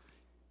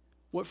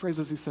 What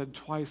phrases he said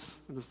twice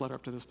in this letter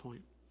up to this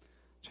point?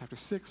 Chapter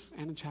 6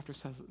 and in chapter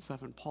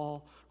 7,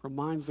 Paul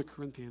reminds the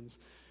Corinthians,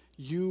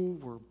 you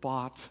were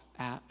bought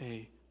at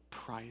a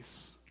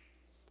price,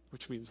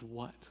 which means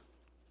what?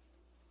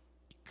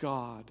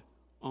 God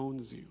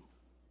owns you.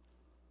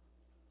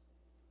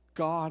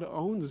 God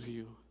owns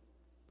you.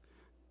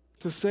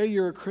 To say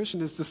you're a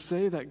Christian is to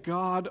say that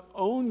God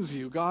owns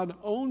you. God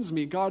owns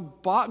me.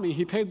 God bought me.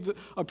 He paid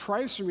a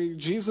price for me,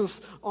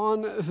 Jesus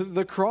on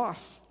the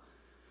cross.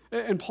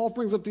 And Paul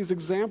brings up these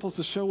examples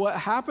to show what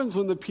happens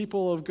when the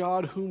people of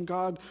God, whom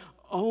God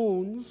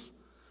owns,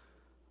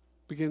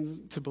 begins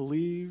to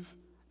believe,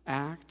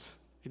 act,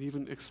 and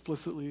even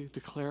explicitly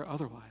declare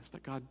otherwise,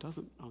 that God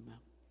doesn't own them.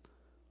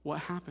 What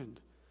happened?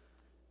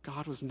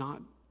 God was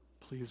not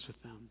pleased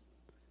with them.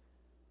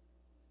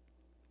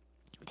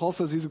 Paul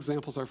says these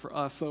examples are for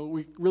us, so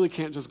we really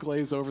can't just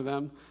glaze over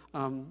them.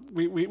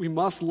 We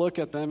must look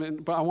at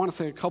them, but I want to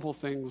say a couple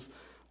things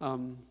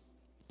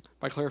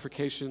by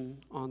clarification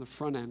on the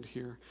front end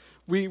here.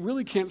 We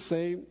really can't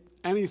say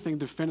anything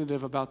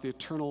definitive about the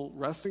eternal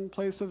resting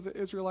place of the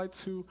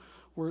Israelites who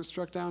were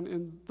struck down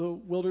in the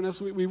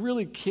wilderness? We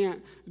really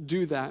can't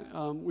do that.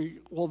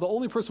 The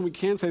only person we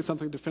can say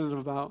something definitive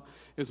about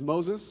is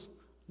Moses.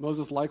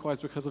 Moses,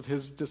 likewise, because of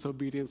his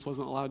disobedience,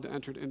 wasn't allowed to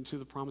enter into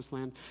the promised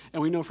land.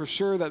 And we know for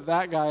sure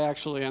that guy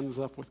actually ends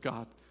up with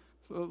God.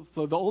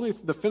 So the only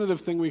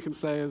definitive thing we can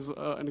say is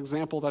an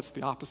example that's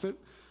the opposite.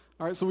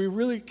 All right, so we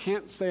really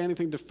can't say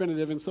anything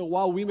definitive. And so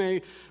while we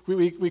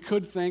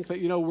could think that,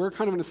 we're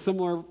kind of in a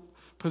similar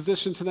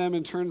position to them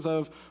in terms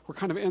of we're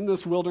kind of in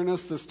this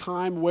wilderness, this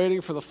time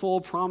waiting for the full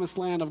promised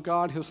land of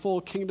God, his full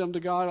kingdom to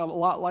God, a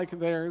lot like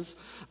theirs.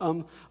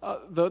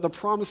 The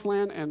promised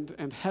land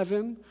and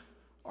heaven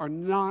are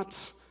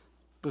not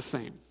the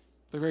same.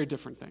 They're very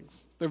different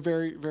things. They're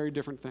very, very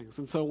different things.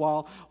 And so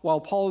while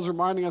Paul is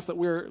reminding us that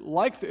we're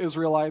like the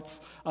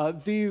Israelites,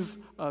 these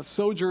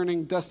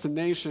sojourning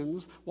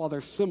destinations, while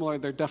they're similar,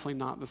 they're definitely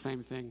not the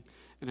same thing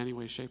in any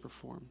way, shape, or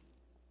form.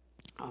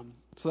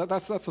 So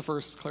that's the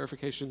first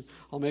clarification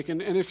I'll make.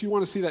 And if you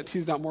want to see that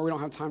teased out more, we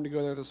don't have time to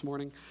go there this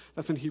morning.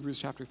 That's in Hebrews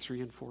chapter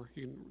 3 and 4.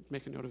 You can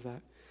make a note of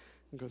that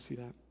and go see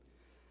that.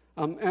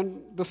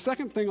 And the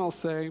second thing I'll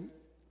say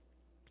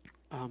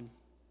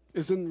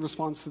is in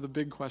response to the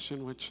big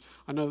question, which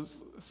I know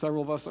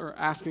several of us are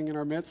asking in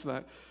our midst,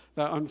 that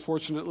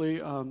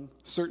unfortunately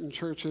certain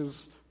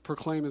churches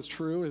proclaim as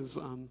true,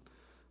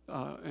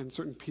 and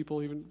certain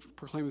people even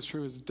proclaim as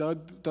true, is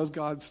does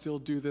God still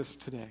do this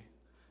today?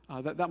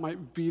 That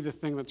might be the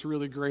thing that's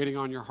really grating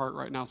on your heart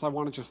right now. So I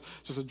want to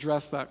just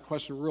address that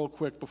question real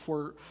quick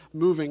before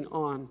moving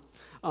on.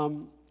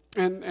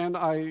 And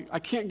I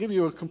can't give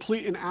you a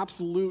complete and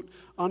absolute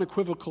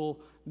unequivocal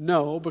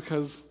no,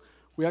 because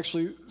we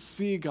actually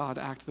see God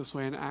act this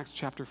way in Acts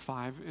chapter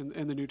 5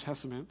 in the New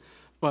Testament.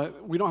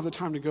 But we don't have the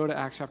time to go to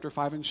Acts chapter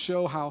 5 and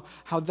show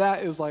how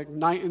that is like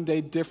night and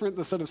day different,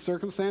 the set of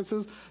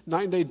circumstances,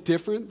 night and day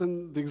different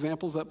than the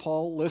examples that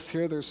Paul lists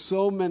here. There's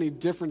so many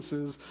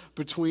differences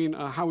between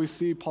how we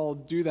see Paul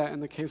do that in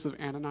the case of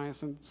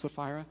Ananias and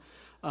Sapphira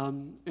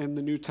in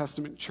the New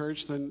Testament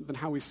church than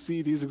how we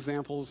see these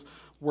examples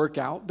work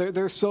out.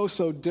 They're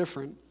so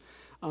different.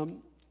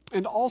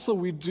 And also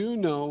we do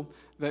know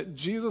that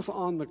Jesus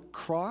on the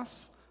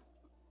cross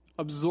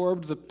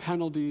absorbed the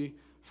penalty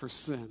for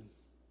sin.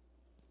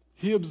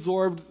 He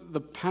absorbed the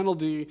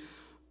penalty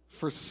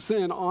for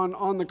sin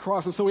on the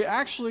cross. And so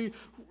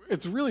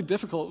it's really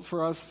difficult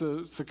for us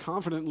to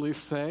confidently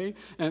say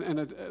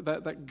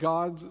that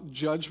God's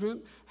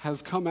judgment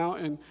has come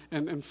out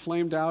and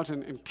flamed out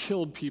and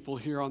killed people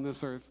here on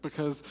this earth,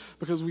 because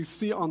we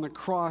see on the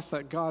cross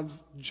that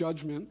God's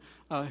judgment,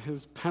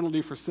 his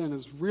penalty for sin,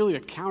 is really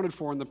accounted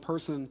for in the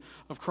person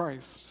of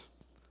Christ.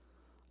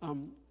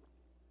 And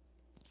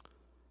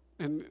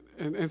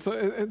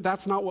so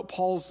that's not what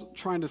Paul's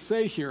trying to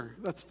say here.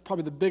 That's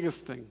probably the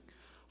biggest thing.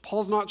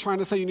 Paul's not trying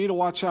to say you need to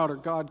watch out or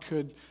God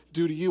could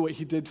do to you what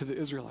he did to the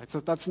Israelites.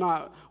 That's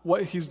not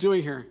what he's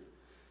doing here.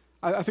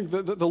 I think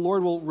that the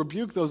Lord will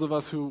rebuke those of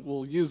us who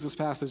will use this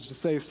passage to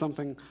say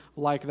something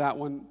like that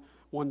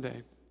one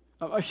day.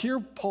 Here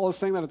Paul is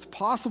saying that it's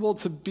possible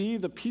to be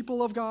the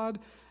people of God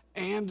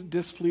and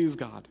displease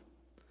God.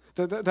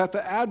 That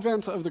the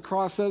advent of the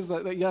cross says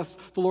that yes,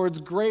 the Lord's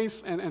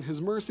grace and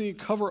his mercy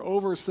cover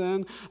over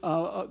sin,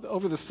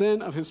 over the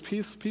sin of his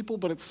people,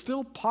 but it's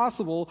still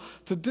possible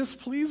to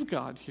displease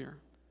God here.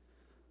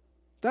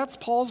 That's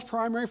Paul's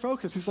primary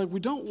focus. He's like, we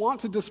don't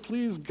want to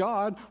displease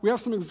God. We have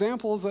some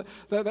examples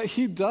that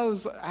he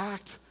does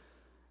act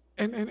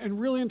in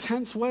really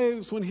intense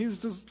ways when he's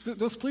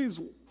displeased.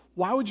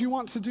 Why would you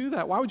want to do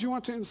that? Why would you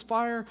want to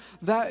inspire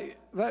that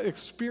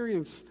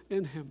experience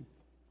in him?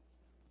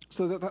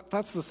 So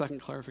that's the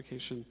second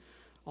clarification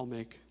I'll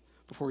make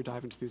before we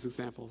dive into these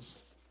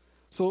examples.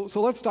 So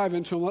let's dive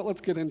into them. Let's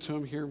get into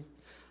them here.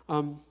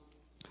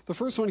 The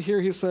first one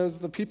here, he says,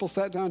 the people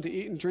sat down to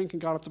eat and drink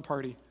and got up to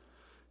party.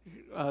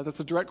 That's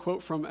a direct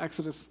quote from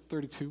Exodus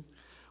 32,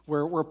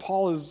 where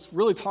Paul is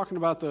really talking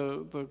about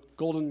the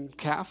golden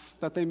calf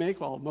that they make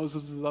while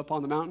Moses is up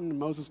on the mountain, and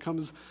Moses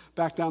comes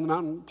back down the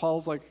mountain.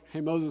 Paul's like, hey,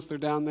 Moses, they're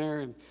down there,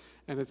 and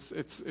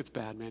it's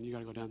bad, man. You got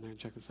to go down there and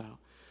check this out.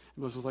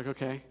 And Moses is like,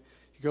 okay.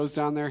 He goes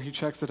down there, he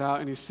checks it out,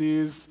 and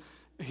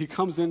he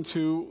comes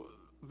into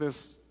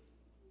this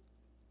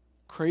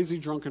crazy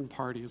drunken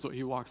party is what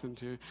he walks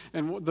into.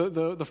 And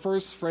the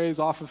first phrase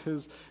off of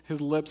his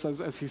lips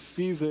as he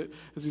sees it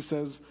is he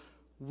says,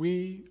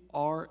 we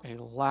are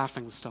a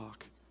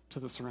laughingstock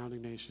to the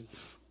surrounding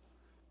nations.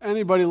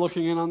 Anybody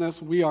looking in on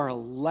this, we are a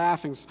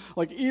laughingstock.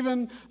 Like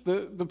even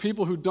the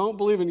people who don't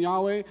believe in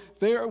Yahweh,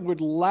 they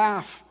would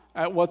laugh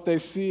at what they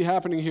see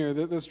happening here,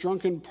 this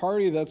drunken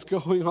party that's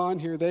going on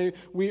here.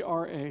 We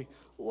are a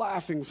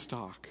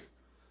laughingstock.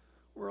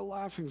 We're a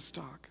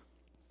laughingstock.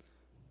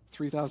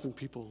 3,000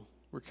 people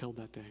were killed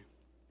that day.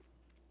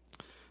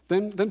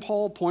 Then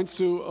Paul points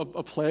to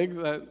a plague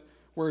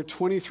where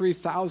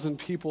 23,000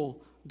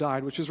 people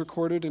died, which is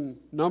recorded in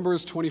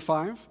Numbers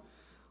 25.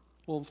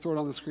 We'll throw it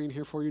on the screen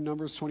here for you,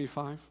 Numbers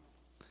 25.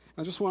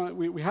 I just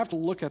we have to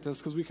look at this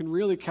because we can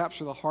really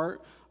capture the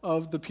heart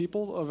of the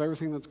people, of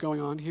everything that's going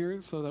on here,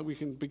 so that we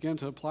can begin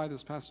to apply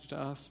this passage to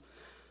us.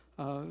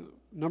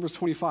 Numbers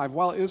 25.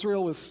 While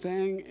Israel was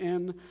staying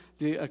in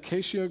the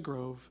acacia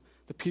grove,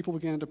 the people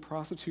began to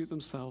prostitute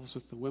themselves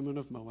with the women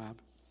of Moab.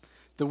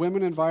 The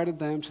women invited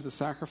them to the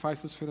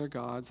sacrifices for their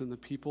gods, and the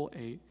people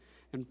ate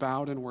and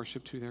bowed in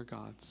worship to their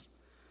gods.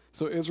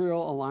 So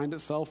Israel aligned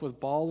itself with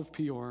Baal of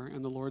Peor,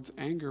 and the Lord's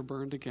anger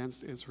burned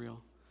against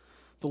Israel.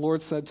 The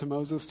Lord said to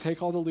Moses,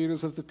 "Take all the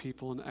leaders of the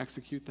people and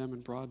execute them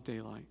in broad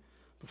daylight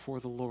before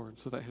the Lord,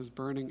 so that his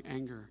burning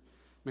anger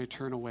may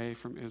turn away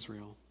from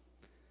Israel."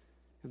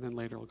 And then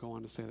later it'll go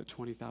on to say that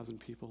 23,000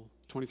 people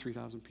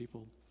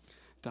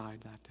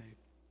died that day.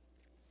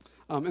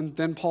 And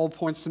then Paul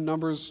points to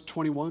Numbers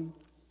 21.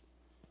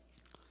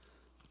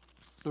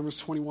 Numbers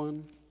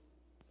 21,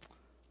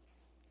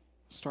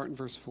 start in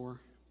verse 4.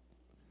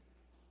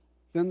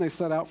 Then they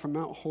set out from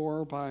Mount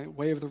Hor by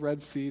way of the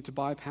Red Sea to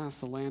bypass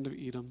the land of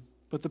Edom.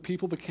 But the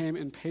people became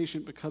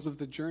impatient because of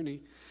the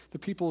journey. The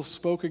people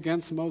spoke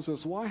against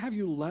Moses, "Why have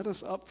you led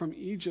us up from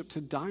Egypt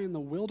to die in the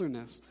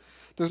wilderness?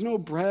 There's no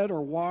bread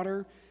or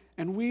water,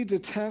 and we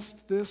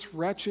detest this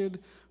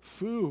wretched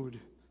food."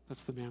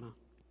 That's the manna.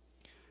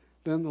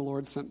 Then the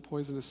Lord sent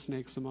poisonous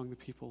snakes among the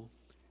people,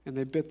 and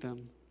they bit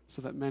them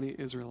so that many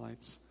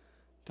Israelites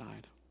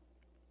died.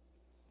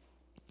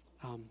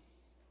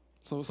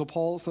 So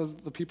Paul says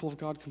the people of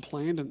God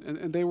complained,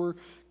 and they were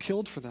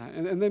killed for that.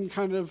 And then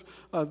kind of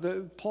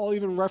Paul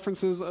even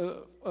references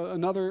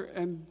another,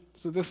 and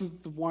so this is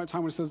the one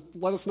time when he says,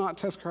 "Let us not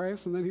test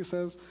Christ," and then he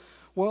says,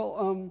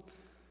 "Well,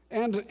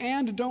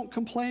 and don't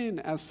complain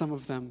as some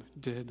of them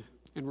did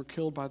and were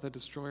killed by the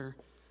destroyer."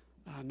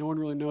 No one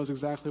really knows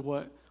exactly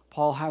what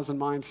Paul has in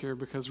mind here,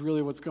 because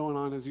really what's going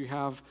on is you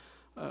have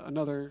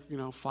another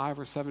 5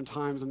 or 7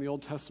 times in the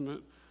Old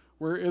Testament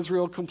where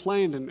Israel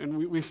complained, and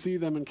we see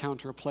them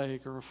encounter a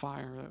plague or a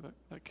fire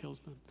that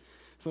kills them.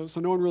 So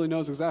no one really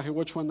knows exactly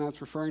which one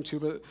that's referring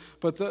to,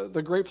 but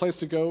the great place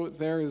to go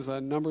there is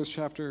Numbers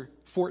chapter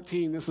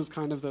 14. This is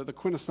kind of the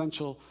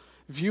quintessential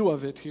view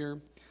of it here.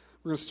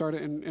 We're going to start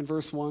it in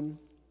verse 1.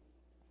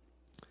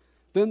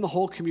 Then the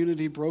whole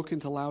community broke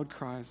into loud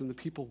cries, and the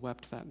people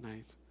wept that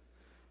night.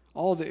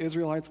 All the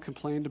Israelites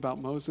complained about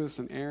Moses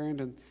and Aaron,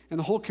 and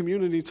the whole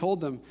community told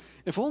them,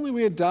 "If only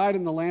we had died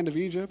in the land of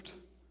Egypt,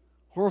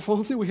 or if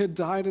only we had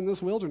died in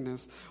this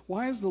wilderness.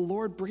 Why is the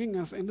Lord bringing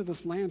us into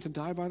this land to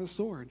die by the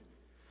sword?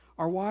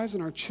 Our wives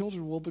and our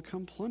children will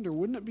become plunder.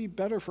 Wouldn't it be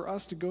better for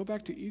us to go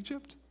back to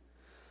Egypt?"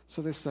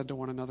 So they said to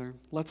one another,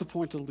 "Let's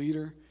appoint a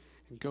leader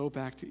and go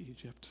back to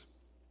Egypt."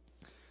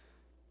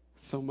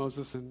 So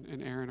Moses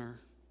and Aaron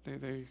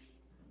they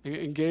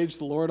engage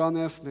the Lord on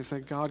this, and they say,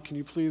 "God, can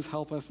you please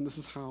help us?" And this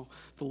is how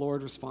the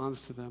Lord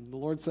responds to them. The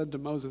Lord said to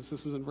Moses,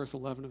 this is in verse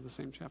 11 of the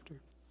same chapter,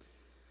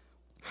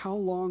 "How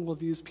long will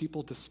these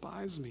people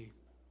despise me?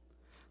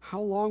 How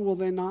long will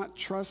they not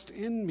trust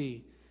in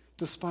me,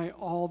 despite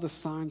all the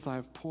signs I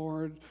have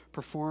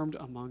performed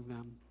among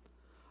them?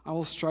 I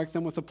will strike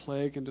them with a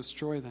plague and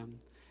destroy them,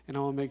 and I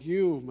will make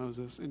you,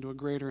 Moses, into a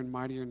greater and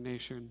mightier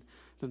nation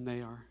than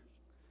they are."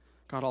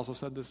 God also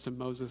said this to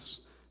Moses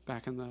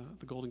back in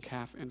the golden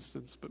calf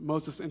instance. But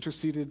Moses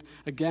interceded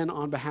again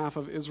on behalf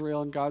of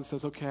Israel, and God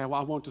says, "Okay, well,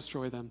 I won't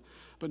destroy them,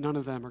 but none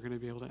of them are going to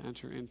be able to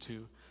enter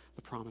into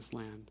the promised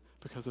land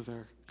because of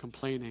their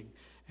complaining.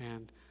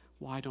 And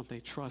why don't they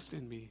trust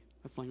in me?"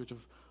 That's language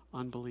of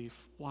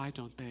unbelief. Why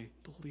don't they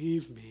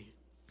believe me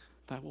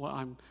that what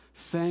I'm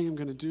saying I'm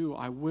going to do,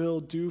 I will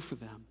do for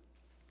them?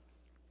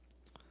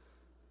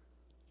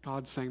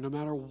 God's saying, no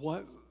matter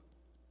what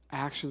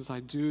actions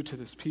I do to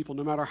this people,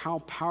 no matter how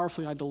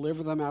powerfully I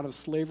deliver them out of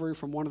slavery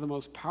from one of the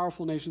most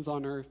powerful nations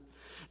on earth,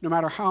 no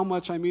matter how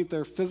much I meet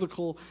their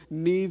physical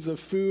needs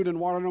of food and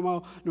water,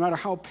 no matter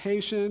how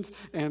patient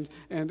and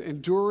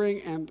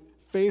enduring and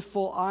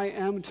faithful I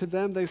am to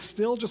them, they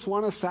still just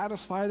want to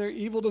satisfy their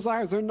evil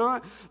desires.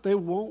 They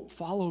won't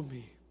follow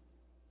me.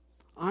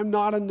 I'm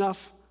not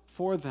enough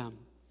for them.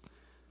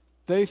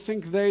 They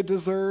think they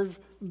deserve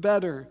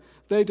better.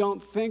 They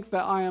don't think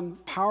that I am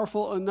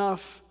powerful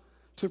enough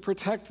to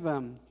protect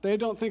them. They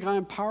don't think I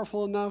am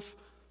powerful enough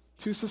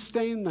to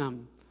sustain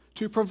them,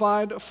 to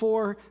provide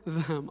for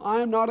them. I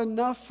am not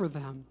enough for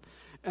them.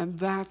 And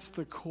that's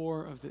the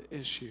core of the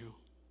issue.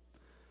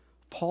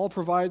 Paul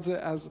provides it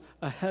as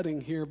a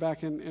heading here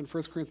back in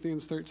 1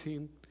 Corinthians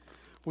 13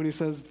 when he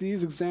says,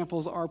 "These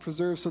examples are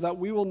preserved so that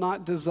we will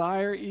not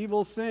desire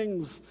evil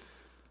things,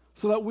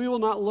 so that we will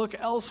not look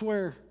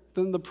elsewhere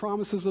than the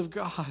promises of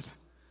God."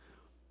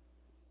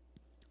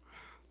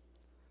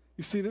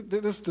 You see,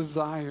 this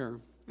desire,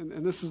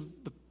 and this is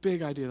the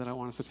big idea that I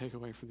want us to take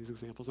away from these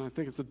examples, and I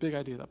think it's a big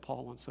idea that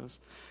Paul wants us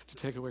to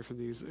take away from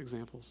these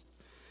examples.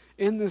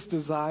 In this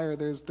desire,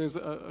 there's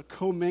a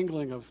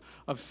commingling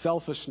of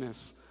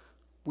selfishness.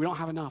 We don't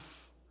have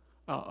enough.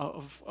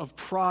 Of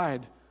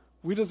pride.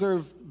 We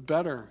deserve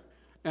better.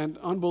 And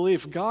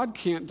unbelief. God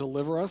can't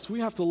deliver us. We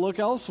have to look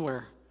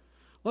elsewhere.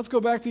 Let's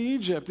go back to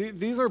Egypt.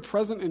 These are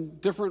present in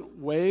different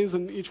ways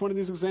in each one of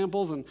these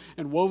examples and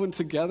woven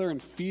together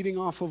and feeding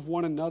off of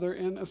one another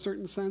in a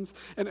certain sense.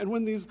 And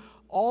when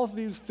all of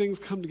these things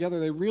come together,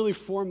 they really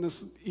form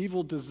this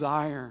evil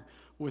desire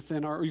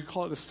within our, or you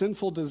call it a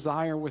sinful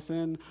desire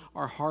within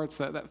our hearts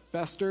that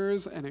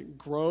festers and it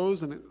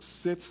grows and it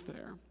sits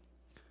there.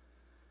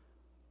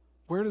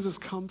 Where does this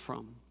come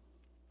from?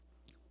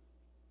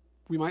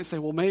 We might say,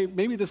 well,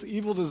 maybe this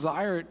evil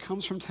desire, it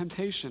comes from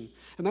temptation.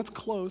 And that's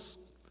close.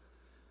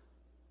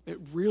 It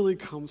really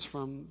comes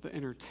from the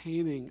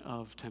entertaining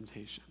of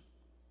temptation.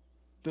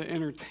 The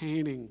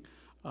entertaining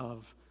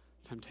of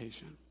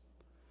temptation.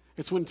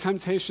 It's when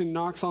temptation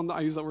knocks on the,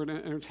 I use that word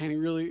entertaining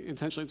really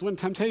intentionally. It's when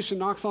temptation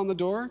knocks on the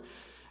door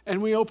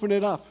and we open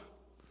it up.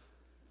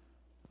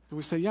 And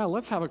we say, yeah,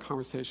 let's have a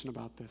conversation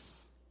about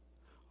this.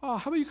 Oh,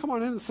 how about you come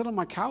on in and sit on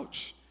my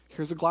couch?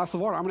 Here's a glass of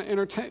water. I'm going to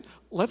entertain.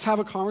 Let's have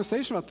a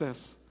conversation about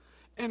this.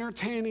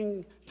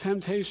 Entertaining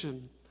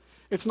temptation.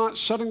 It's not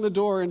shutting the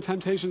door in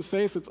temptation's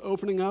face. It's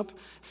opening up,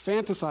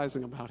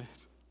 fantasizing about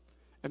it,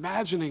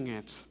 imagining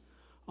it.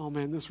 Oh,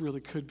 man, this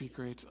really could be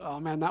great. Oh,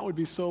 man, that would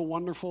be so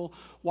wonderful.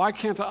 Why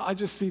can't I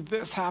just see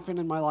this happen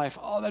in my life?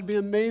 Oh, that'd be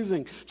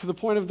amazing. To the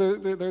point of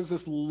there's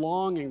this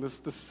longing, this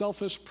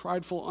selfish,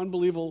 prideful,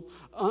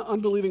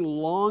 unbelieving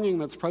longing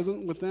that's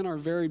present within our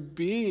very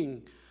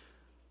being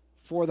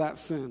for that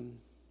sin.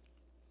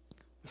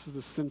 This is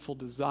the sinful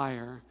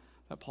desire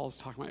that Paul's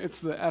talking about.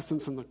 It's the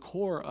essence and the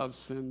core of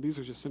sin. These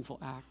are just sinful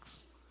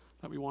acts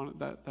that we want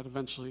that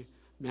eventually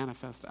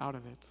manifest out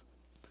of it.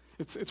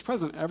 It's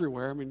present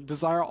everywhere. I mean,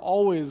 desire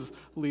always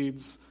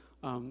leads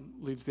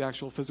the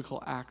actual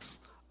physical acts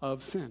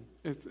of sin.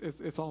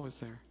 It's always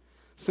there.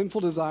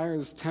 Sinful desire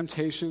is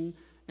temptation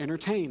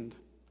entertained.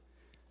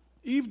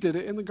 Eve did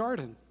it in the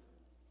garden.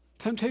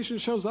 Temptation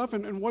shows up,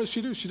 and what does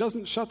she do? She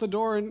doesn't shut the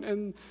door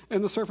in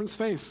the serpent's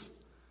face.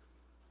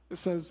 It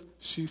says,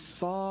 she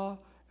saw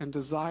and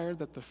desired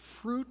that the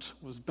fruit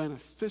was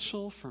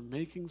beneficial for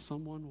making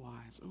someone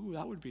wise. Ooh,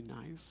 that would be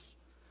nice.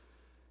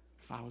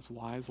 If I was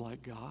wise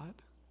like God.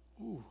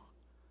 Ooh,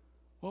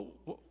 well,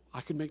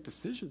 I could make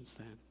decisions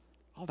then.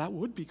 Oh, that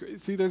would be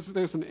great. See,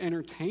 there's an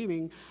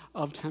entertaining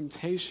of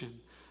temptation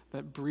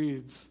that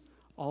breeds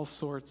all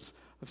sorts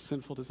of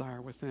sinful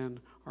desire within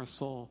our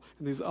soul.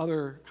 And these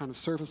other kind of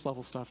surface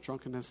level stuff,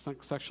 drunkenness,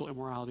 sexual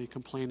immorality,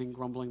 complaining,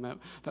 grumbling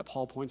that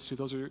Paul points to,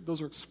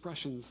 those are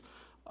expressions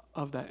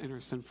of that inner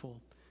sinful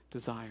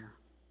desire.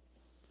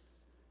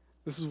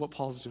 This is what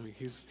Paul's doing.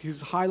 He's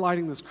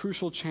highlighting this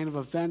crucial chain of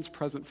events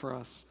present for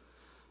us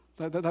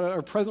that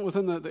are present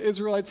within the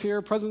Israelites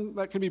here,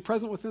 that can be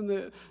present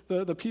within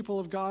the people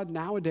of God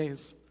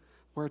nowadays,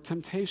 where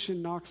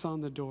temptation knocks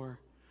on the door,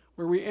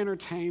 where we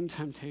entertain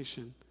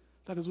temptation.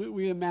 That is,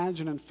 we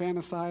imagine and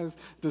fantasize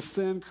the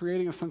sin,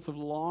 creating a sense of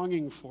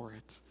longing for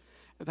it.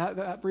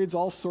 That breeds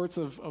all sorts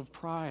of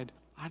pride.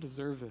 I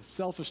deserve this.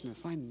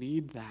 Selfishness. I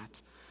need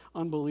that.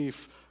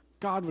 Unbelief.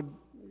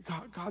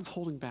 God's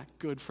holding back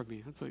good from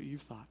me. That's what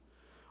Eve thought.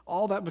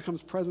 All that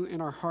becomes present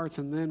in our hearts,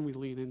 and then we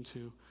lean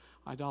into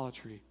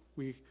idolatry.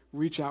 We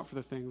reach out for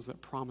the things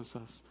that promise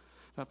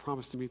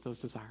to meet those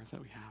desires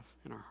that we have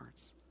in our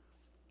hearts.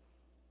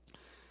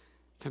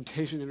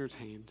 Temptation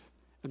entertained.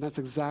 And that's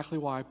exactly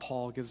why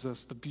Paul gives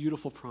us the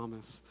beautiful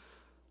promise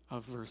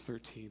of verse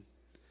 13.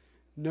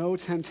 No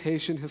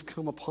temptation has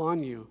come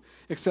upon you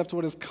except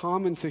what is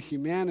common to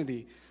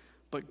humanity,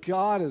 but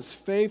God is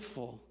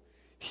faithful.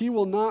 He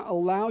will not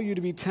allow you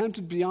to be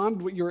tempted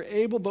beyond what you're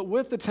able, but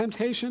with the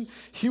temptation,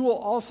 he will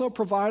also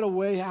provide a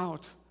way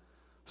out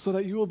so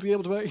that you will be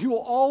able to. He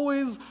will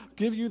always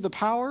give you the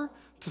power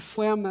to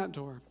slam that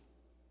door.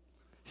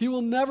 He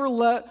will never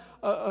let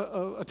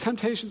a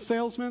temptation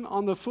salesman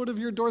on the foot of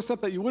your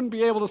doorstep that you wouldn't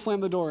be able to slam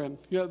the door in.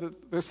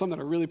 There's some that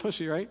are really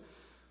pushy, right?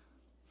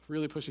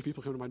 Really pushy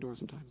people come to my door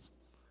sometimes.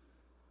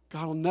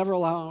 God will never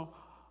allow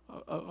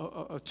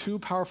a too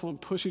powerful and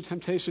pushy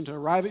temptation to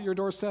arrive at your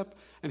doorstep,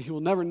 and he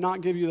will never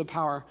not give you the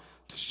power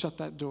to shut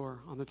that door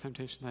on the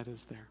temptation that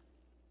is there.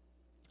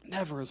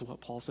 Never is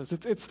what Paul says.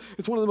 It's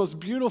one of the most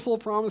beautiful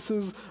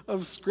promises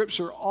of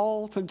Scripture.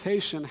 All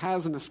temptation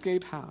has an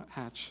escape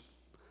hatch.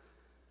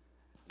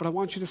 But I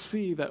want you to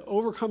see that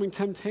overcoming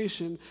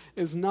temptation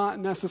is not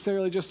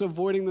necessarily just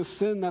avoiding the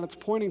sin that it's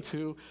pointing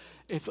to.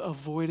 It's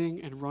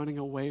avoiding and running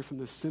away from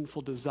the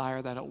sinful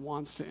desire that it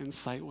wants to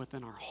incite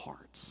within our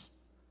hearts.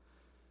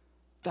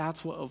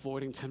 That's what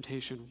avoiding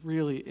temptation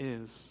really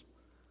is.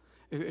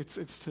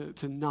 It's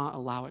to not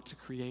allow it to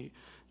create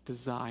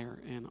desire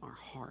in our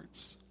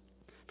hearts.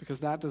 Because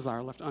that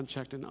desire, left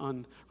unchecked and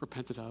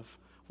unrepented of,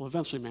 will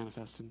eventually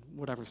manifest in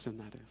whatever sin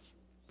that is.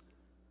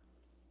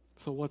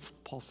 So what's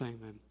Paul saying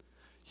then?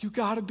 You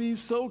got to be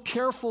so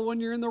careful when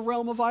you're in the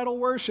realm of idol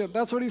worship.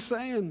 That's what he's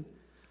saying.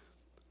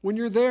 When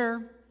you're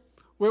there,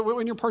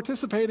 when you're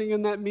participating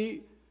in that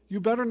meat, you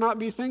better not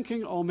be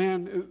thinking, oh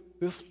man,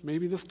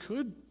 maybe this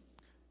could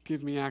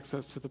give me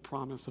access to the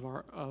promise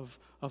of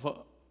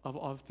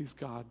these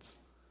gods,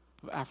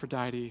 of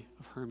Aphrodite,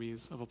 of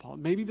Hermes, of Apollo.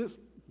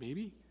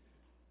 Maybe.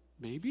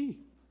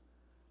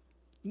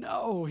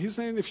 No, he's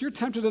saying if you're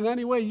tempted in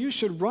any way, you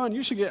should run.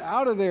 You should get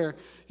out of there.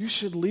 You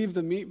should leave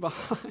the meat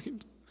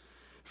behind.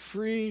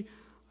 Free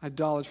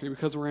idolatry,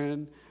 because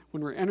when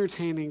we're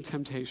entertaining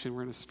temptation,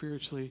 we're in a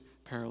spiritually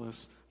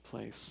perilous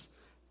place.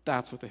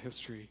 That's what the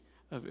history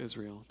of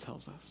Israel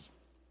tells us.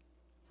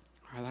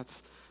 All right,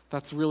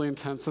 that's really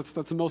intense. That's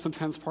the most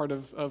intense part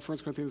of 1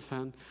 Corinthians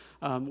 10.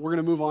 We're going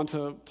to move on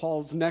to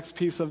Paul's next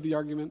piece of the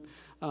argument.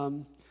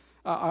 I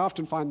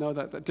often find, though,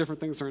 that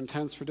different things are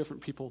intense for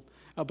different people.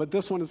 But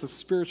this one is the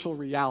spiritual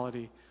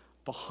reality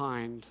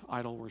behind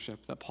idol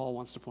worship that Paul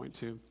wants to point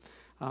to.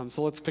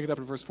 So let's pick it up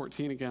in verse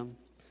 14 again.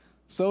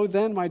 So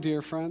then, my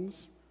dear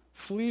friends,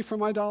 flee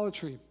from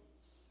idolatry.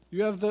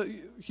 God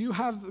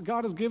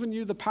has given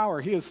you the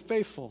power. He is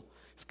faithful.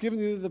 He's given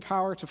you the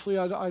power to flee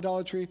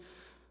idolatry.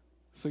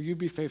 So you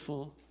be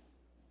faithful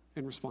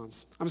in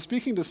response. I'm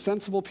speaking to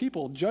sensible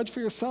people. Judge for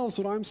yourselves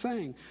what I'm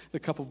saying. The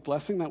cup of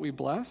blessing that we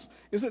bless,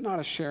 is it not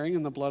a sharing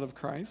in the blood of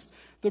Christ?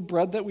 The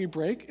bread that we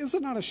break, is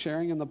it not a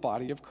sharing in the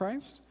body of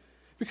Christ?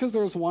 Because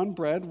there is one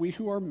bread, we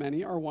who are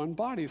many are one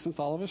body, since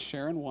all of us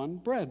share in one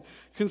bread.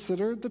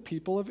 Consider the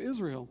people of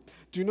Israel.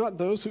 Do not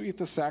those who eat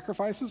the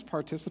sacrifices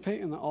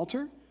participate in the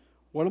altar?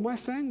 What am I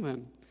saying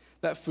then?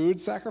 That food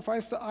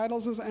sacrificed to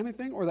idols is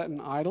anything, or that an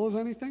idol is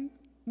anything?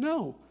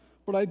 No.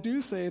 But I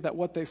do say that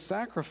what they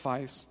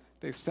sacrifice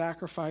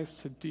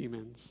to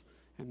demons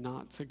and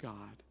not to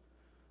God.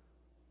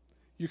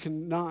 You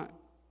cannot,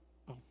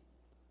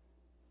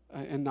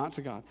 and not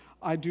to God.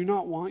 I do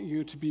not want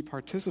you to be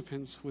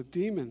participants with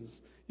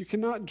demons. You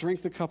cannot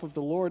drink the cup of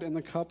the Lord and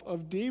the cup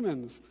of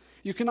demons.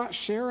 You cannot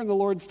share in the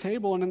Lord's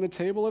table and in the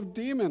table of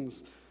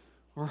demons.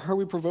 Or are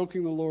we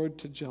provoking the Lord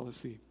to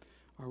jealousy?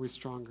 Are we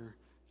stronger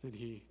than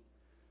he?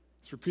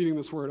 He's repeating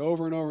this word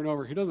over and over and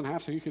over. He doesn't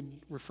have to. He could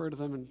refer to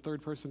them in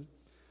third person.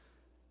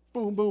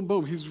 Boom, boom,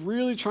 boom. He's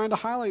really trying to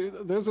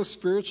highlight there's a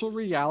spiritual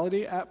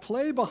reality at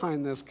play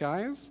behind this,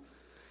 guys.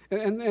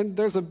 And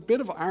there's a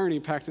bit of irony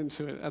packed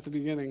into it at the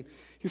beginning.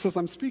 He says,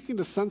 I'm speaking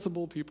to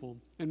sensible people.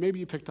 And maybe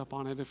you picked up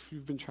on it if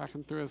you've been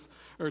tracking through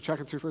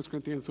 1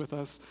 Corinthians with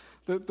us.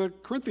 The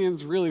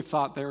Corinthians really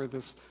thought they were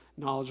this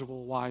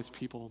knowledgeable, wise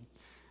people.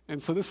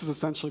 And so this is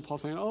essentially Paul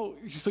saying, oh,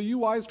 so you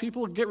wise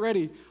people, get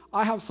ready.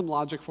 I have some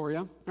logic for you.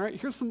 All right,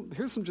 here's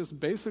some just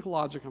basic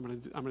logic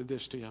I'm gonna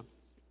dish to you.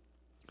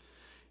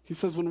 He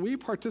says, when we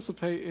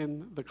participate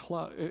in the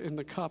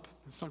cup,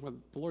 he's talking about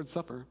the Lord's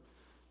Supper,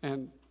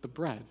 and the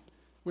bread,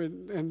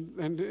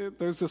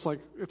 there's this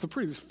it's a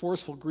pretty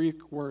forceful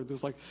Greek word.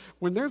 There's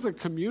when there's a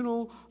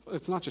communal,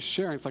 it's not just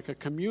sharing, it's like a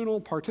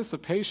communal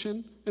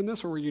participation in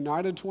this where we're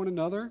united to one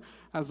another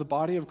as the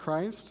body of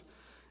Christ.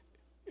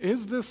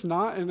 Is this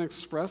not an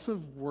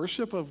expressive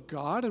worship of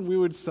God? And we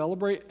would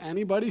celebrate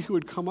anybody who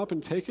would come up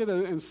and take it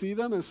and see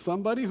them as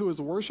somebody who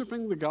is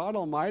worshiping the God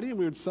Almighty, and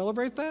we would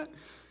celebrate that?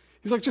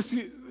 He's like, just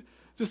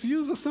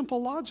use the simple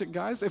logic,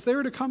 guys. If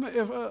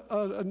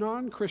a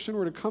non-Christian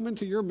were to come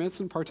into your midst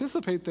and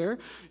participate there,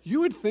 you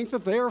would think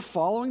that they are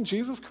following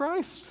Jesus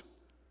Christ.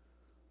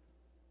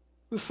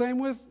 The same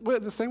was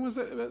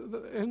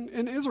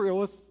in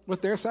Israel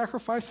with their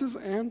sacrifices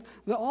and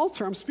the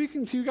altar. I'm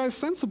speaking to you guys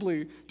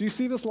sensibly. Do you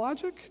see this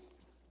logic?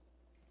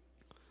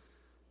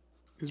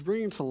 He's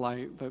bringing to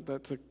light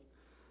that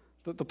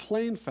the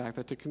plain fact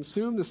that to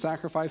consume the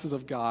sacrifices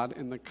of God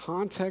in the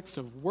context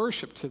of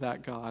worship to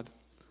that God,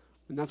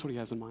 and that's what he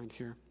has in mind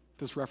here,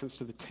 this reference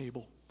to the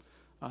table.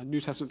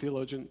 New Testament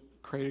theologian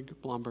Craig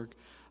Blomberg,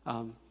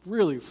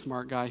 really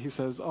smart guy. He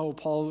says,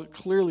 Paul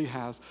clearly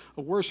has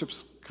a worship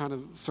kind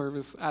of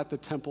service at the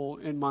temple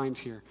in mind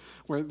here,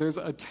 where there's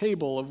a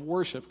table of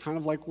worship, kind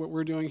of like what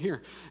we're doing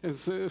here.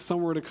 If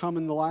someone were to come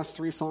in the last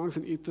 3 songs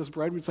and eat this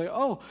bread, we'd say,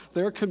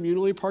 they're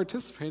communally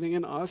participating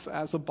in us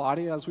as a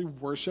body as we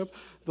worship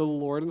the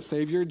Lord and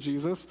Savior,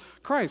 Jesus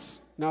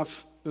Christ. Now,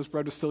 if this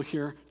bread was still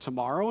here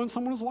tomorrow and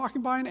someone was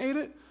walking by and ate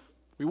it,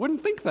 we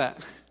wouldn't think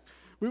that.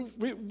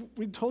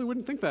 We totally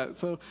wouldn't think that.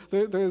 So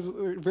there's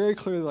very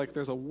clearly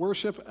there's a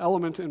worship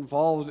element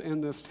involved in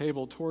this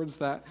table towards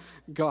that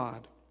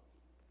God.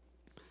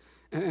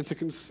 And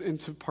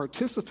to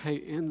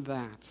participate in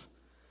that,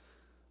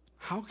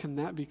 how can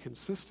that be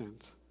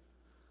consistent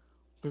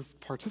with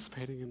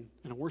participating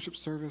in a worship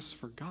service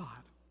for God?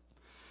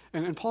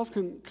 And Paul's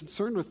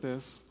concerned with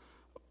this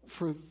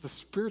for the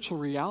spiritual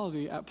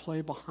reality at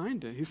play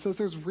behind it. He says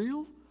there's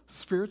real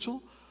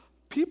spiritual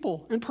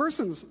people and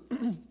persons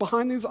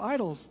behind these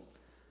idols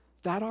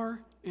that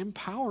are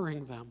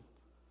empowering them.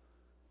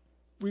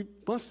 We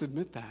must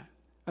admit that.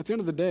 At the end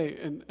of the day,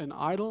 an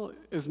idol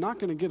is not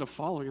going to get a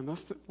following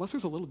unless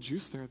there's a little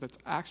juice there that's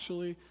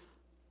actually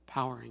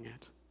powering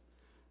it.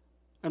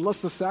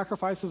 Unless the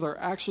sacrifices are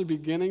actually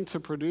beginning to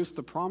produce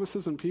the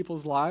promises in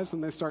people's lives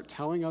and they start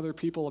telling other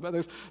people about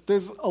it.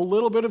 There's a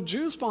little bit of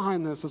juice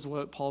behind this is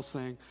what Paul's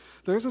saying.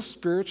 There's a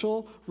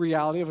spiritual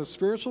reality of a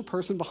spiritual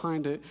person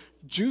behind it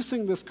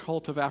juicing this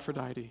cult of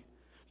Aphrodite,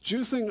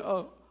 juicing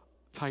a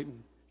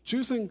Titan,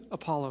 juicing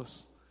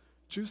Apollos,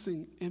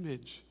 juicing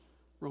image,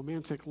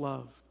 romantic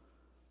love,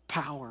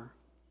 power.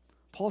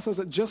 Paul says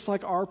that just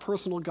like our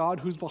personal God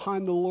who's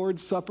behind the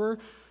Lord's Supper,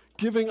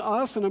 giving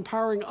us and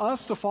empowering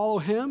us to follow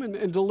him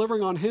and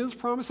delivering on his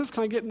promises.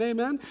 Can I get an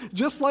amen?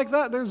 Just like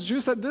that, there's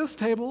juice at this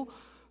table.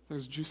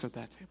 There's juice at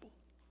that table.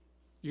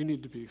 You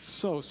need to be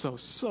so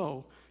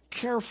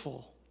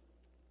careful.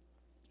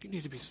 You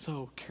need to be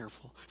so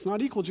careful. It's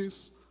not equal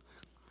juice.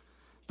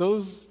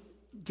 those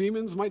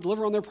demons might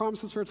deliver on their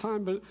promises for a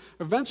time, but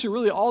eventually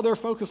really all they're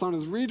focused on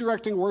is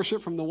redirecting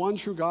worship from the one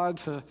true God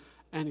to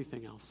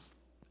anything else,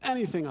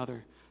 anything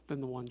other than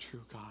the one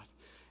true God.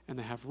 And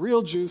they have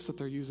real juice that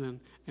they're using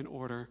in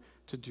order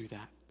to do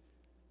that.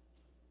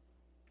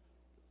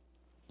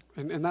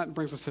 And that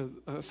brings us to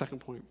a second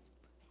point.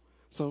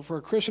 So for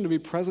a Christian to be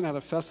present at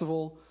a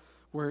festival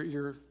where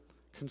you're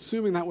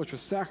consuming that which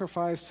was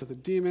sacrificed to the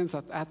demons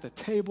at the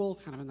table,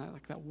 kind of in that,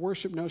 like that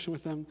worship notion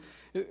with them,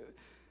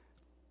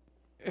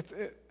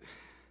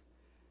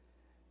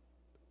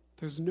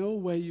 there's no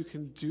way you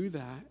can do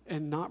that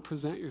and not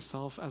present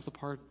yourself as a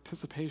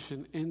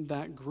participation in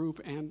that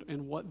group and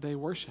in what they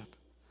worship.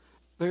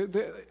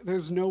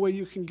 There's no way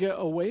you can get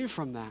away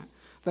from that.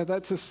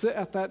 That to sit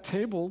at that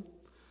table,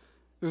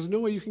 there's no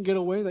way you can get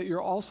away that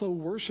you're also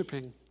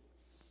worshiping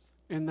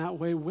in that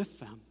way with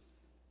them.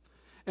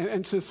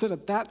 And to sit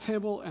at that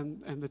table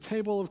and the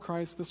table of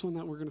Christ, this one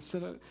that we're going to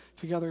sit at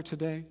together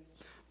today,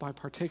 by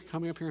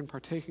coming up here and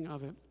partaking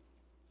of it,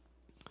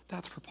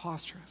 that's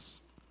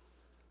preposterous.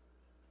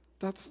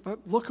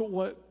 Look at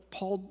what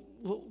Paul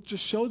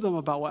just showed them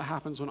about what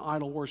happens when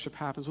idol worship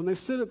happens. When they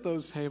sit at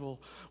those tables,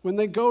 when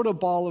they go to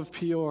Baal of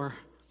Peor,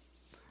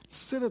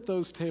 sit at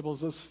those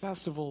tables, those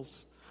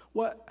festivals.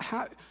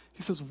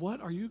 He says,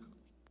 what are you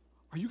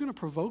going to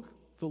provoke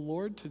the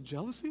Lord to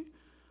jealousy?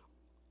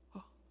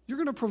 You're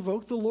going to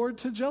provoke the Lord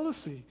to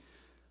jealousy.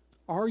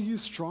 Are you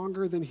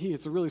stronger than he?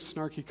 It's a really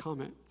snarky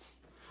comment.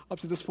 Up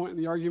to this point in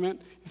the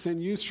argument, he's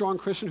saying, you strong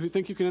Christian who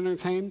think you can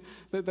entertain,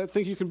 that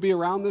think you can be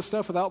around this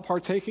stuff without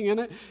partaking in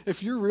it,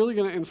 if you're really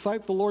going to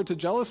incite the Lord to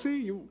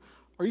jealousy,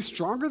 are you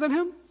stronger than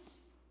him?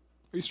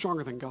 Are you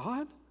stronger than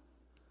God?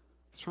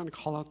 He's trying to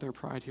call out their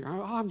pride here.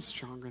 I'm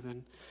stronger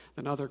than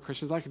other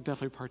Christians. I can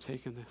definitely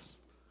partake in this.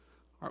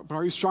 But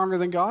are you stronger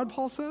than God,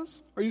 Paul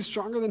says? Are you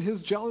stronger than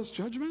his jealous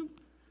judgment?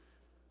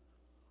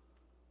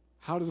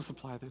 How does this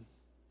apply then?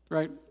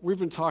 Right? We've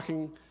been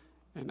talking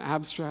in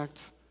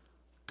abstract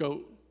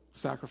goat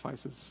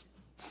sacrifices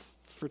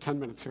for 10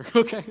 minutes here,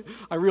 okay?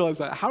 I realize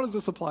that. How does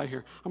this apply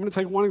here? I'm going to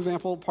take one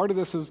example. Part of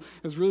this is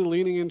really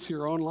leaning into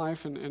your own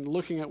life and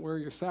looking at where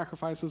your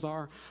sacrifices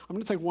are. I'm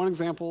going to take one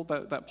example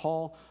that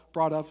Paul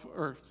brought up,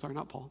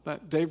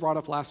 that Dave brought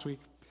up last week.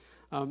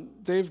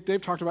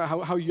 Dave talked about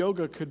how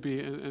yoga could be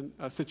in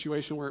a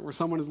situation where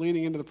someone is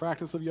leaning into the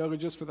practice of yoga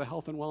just for the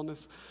health and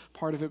wellness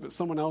part of it, but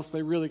someone else,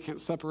 they really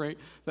can't separate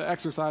the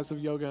exercise of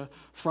yoga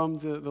from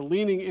the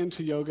leaning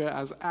into yoga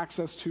as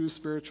access to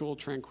spiritual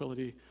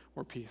tranquility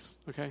or peace,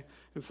 okay?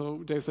 And so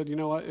Dave said, you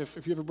know what,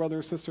 if you have a brother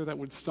or sister that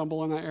would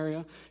stumble in that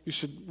area, you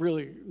should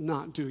really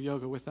not do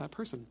yoga with that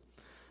person.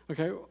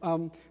 Okay,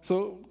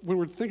 so when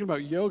we're thinking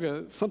about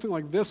yoga, something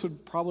like this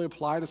would probably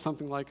apply to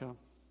something like you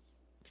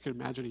could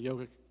imagine a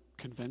yoga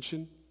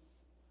convention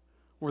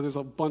where there's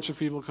a bunch of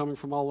people coming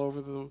from all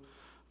over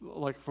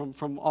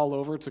from all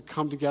over to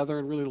come together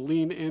and really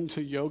lean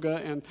into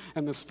yoga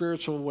and the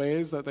spiritual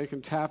ways that they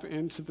can tap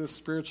into this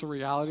spiritual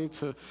reality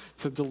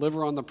to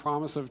deliver on the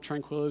promise of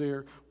tranquility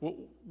or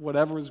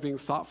whatever is being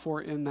sought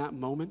for in that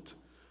moment.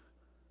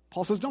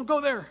 Paul says, don't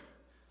go there.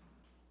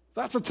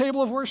 That's a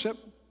table of worship.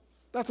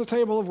 That's a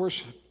table of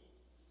worship.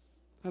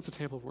 That's a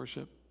table of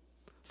worship.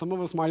 Some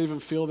of us might even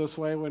feel this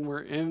way when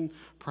we're in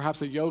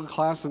perhaps a yoga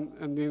class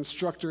and the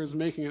instructor is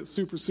making it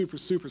super, super,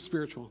 super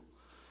spiritual.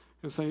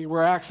 And saying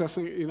we're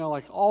accessing,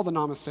 like all the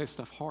namaste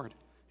stuff hard,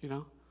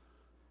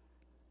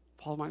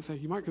 Paul might say,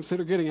 you might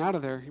consider getting out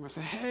of there. He might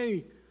say, hey,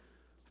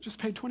 I just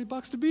paid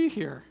 $20 to be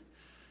here.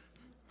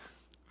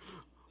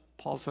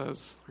 Paul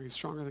says, are you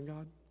stronger than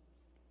God?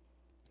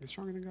 Are you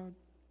stronger than God?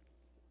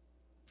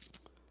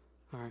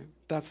 All right,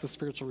 that's the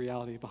spiritual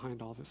reality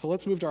behind all of it. So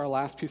let's move to our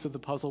last piece of the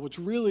puzzle, which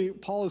really,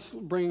 Paul is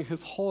bringing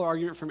his whole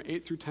argument from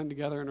 8 through 10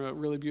 together in a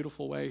really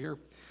beautiful way here.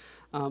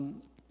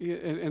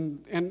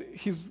 And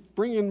he's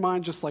bringing in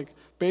mind just like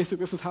basic,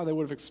 this is how they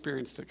would have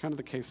experienced it, kind of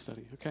the case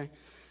study, okay?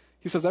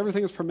 He says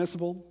everything is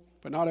permissible,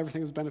 but not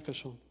everything is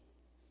beneficial.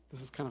 This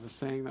is kind of a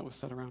saying that was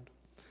said around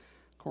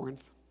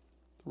Corinth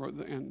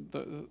and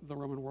the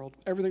Roman world.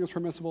 Everything is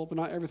permissible, but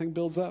not everything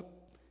builds up.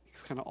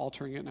 He's kind of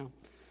altering it now.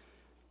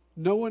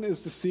 No one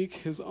is to seek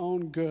his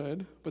own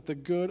good, but the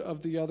good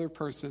of the other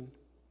person.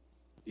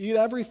 Eat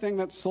everything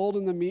that's sold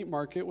in the meat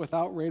market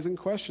without raising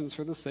questions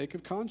for the sake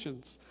of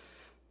conscience,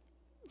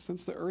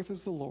 since the earth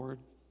is the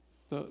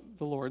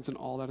Lord's and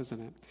all that is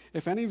in it.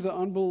 If any of the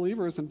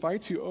unbelievers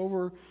invites you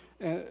over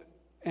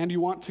and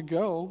you want to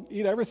go,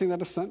 eat everything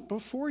that is sent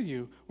before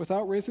you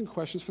without raising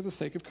questions for the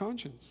sake of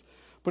conscience.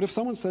 But if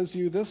someone says to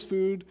you, this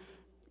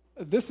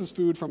is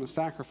food from a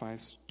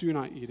sacrifice, do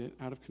not eat it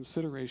out of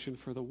consideration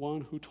for the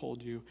one who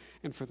told you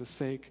and for the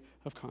sake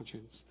of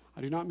conscience.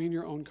 I do not mean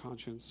your own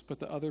conscience, but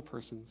the other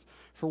person's.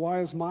 For why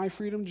is my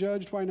freedom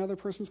judged by another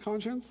person's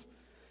conscience?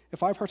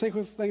 If I partake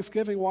with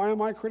thanksgiving, why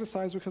am I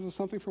criticized because of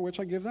something for which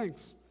I give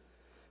thanks?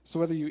 So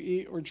whether you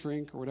eat or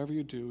drink or whatever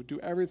you do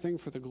everything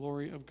for the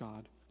glory of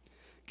God.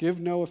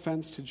 Give no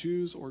offense to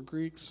Jews or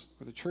Greeks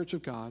or the church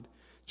of God,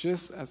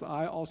 just as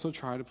I also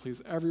try to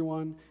please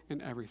everyone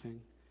in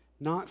everything.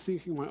 not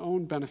seeking my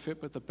own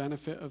benefit, but the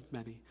benefit of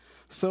many,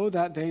 so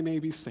that they may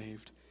be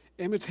saved.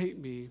 Imitate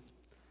me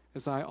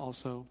as I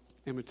also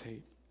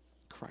imitate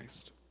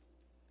Christ.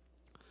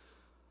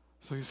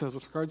 So he says,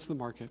 with regards to the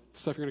market,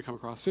 stuff you're going to come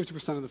across,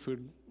 50% of the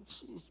food,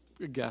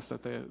 a guess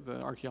that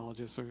the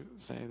archaeologists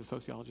say, the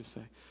sociologists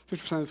say,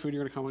 50% of the food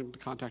you're going to come into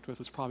contact with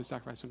is probably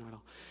sacrificed to an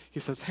idol. He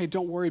says, hey,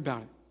 don't worry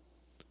about it.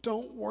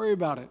 Don't worry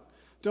about it.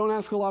 Don't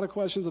ask a lot of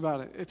questions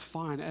about it. It's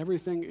fine.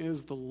 Everything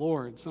is the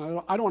Lord's.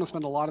 And I don't want to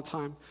spend a lot of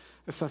time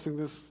assessing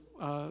this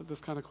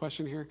kind of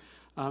question here,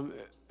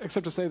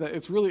 except to say that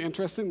it's really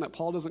interesting that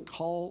Paul doesn't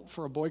call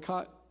for a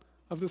boycott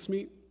of this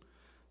meat,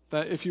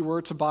 that if you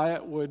were to buy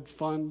it would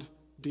fund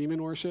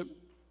demon worship.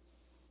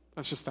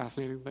 That's just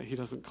fascinating that he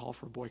doesn't call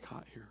for a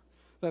boycott here.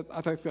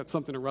 I think that's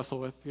something to wrestle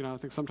with. I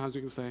think sometimes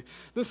we can say,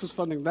 this is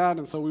funding that,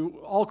 and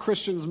so all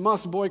Christians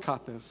must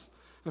boycott this.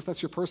 If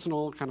that's your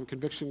personal kind of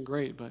conviction,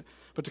 great. But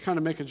to kind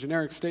of make a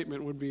generic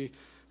statement would be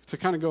to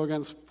kind of go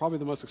against probably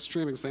the most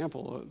extreme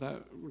example,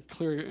 that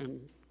clear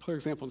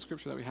example in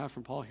Scripture that we have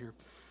from Paul here.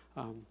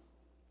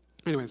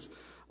 Anyways,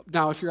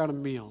 now if you're at a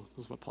meal,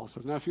 this is what Paul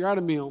says. Now if you're at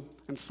a meal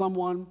and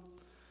someone,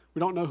 we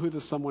don't know who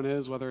this someone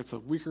is, whether it's a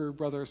weaker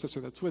brother or sister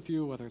that's with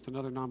you, whether it's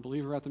another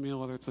non-believer at the meal,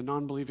 whether it's a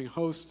non-believing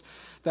host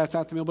that's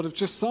at the meal. But if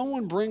just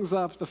someone brings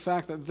up the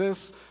fact that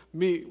this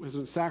meat has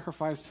been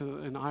sacrificed to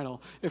an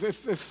idol,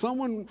 if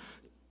someone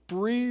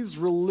breathes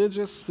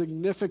religious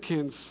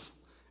significance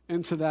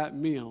into that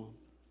meal,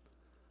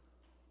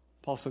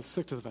 Paul says,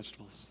 stick to the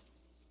vegetables.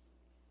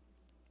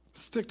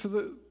 Stick to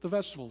the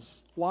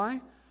vegetables. Why?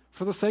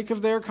 For the sake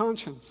of their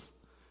conscience.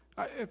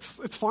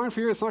 It's fine for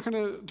you. It's not going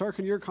to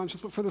darken your conscience,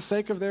 but for the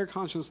sake of their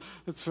conscience,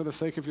 it's for the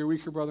sake of your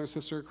weaker brother or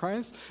sister in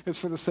Christ. It's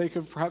for the sake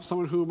of perhaps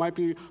someone who might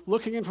be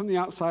looking in from the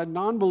outside,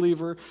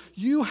 non-believer.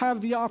 You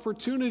have the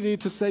opportunity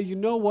to say, you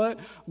know what?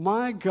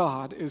 My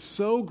God is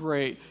so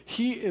great.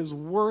 He is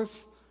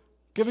worth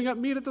giving up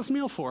meat at this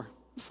meal for.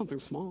 It's something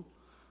small.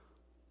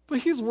 But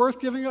he's worth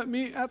giving up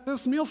meat at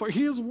this meal for.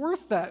 He is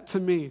worth that to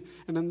me.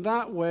 And in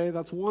that way,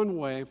 that's one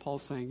way,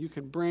 Paul's saying, you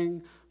can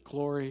bring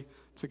glory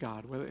to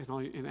God, whether in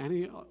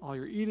all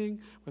you're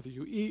eating, whether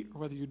you eat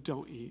or whether you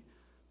don't eat,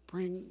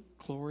 bring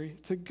glory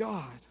to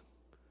God.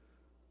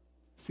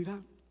 See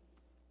that?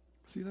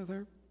 See that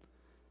there?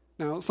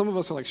 Now, some of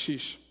us are like,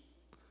 sheesh,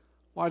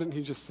 why didn't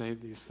he just say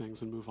these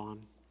things and move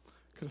on?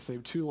 Could have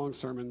saved 2 long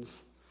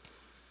sermons,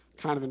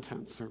 kind of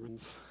intense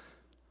sermons.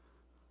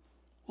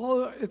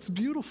 Well, it's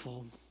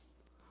beautiful.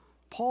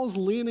 Paul's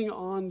leaning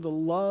on the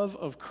love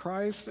of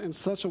Christ in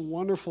such a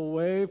wonderful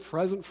way,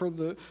 present for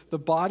the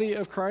body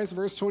of Christ.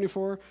 Verse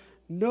 24,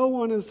 no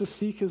one is to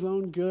seek his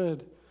own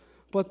good,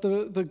 but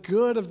the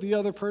good of the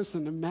other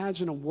person.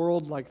 Imagine a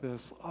world like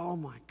this. Oh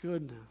my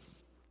goodness.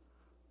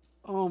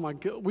 Oh my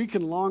God. We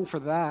can long for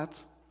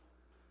that.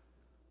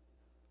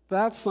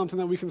 That's something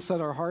that we can set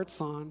our hearts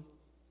on.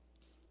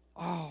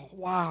 Oh,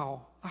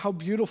 wow. How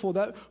beautiful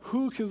that.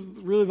 Who is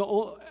really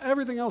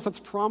everything else that's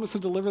promised to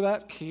deliver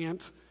that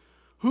can't.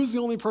 Who's the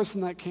only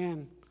person that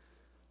can?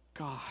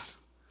 God.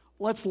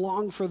 Let's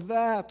long for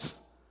that.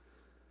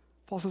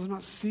 Paul says, I'm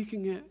not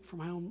seeking it for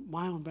my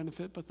own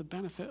benefit, but the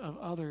benefit of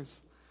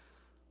others.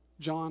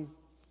 John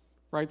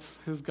writes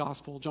his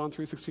gospel, John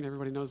 3:16,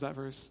 everybody knows that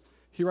verse.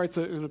 He writes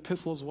an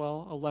epistle as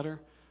well, a letter.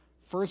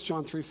 1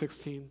 John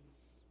 3:16.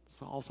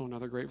 It's also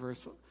another great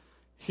verse.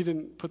 He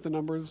didn't put the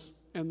numbers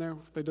in there.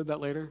 They did that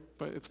later,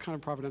 but it's kind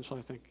of providential,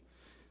 I think.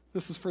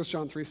 This is 1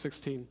 John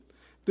 3:16.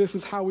 This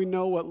is how we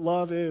know what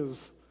love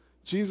is.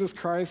 Jesus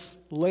Christ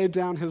laid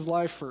down his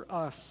life for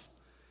us,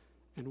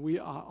 and we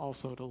ought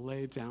also to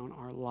lay down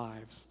our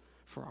lives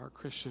for our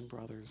Christian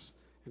brothers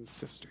and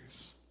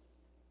sisters.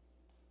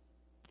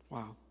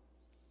 Wow.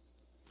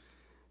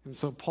 And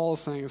so Paul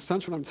is saying,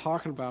 essentially what I'm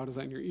talking about is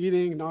that in your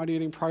eating, not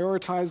eating,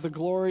 prioritize the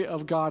glory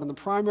of God. And the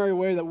primary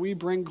way that we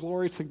bring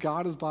glory to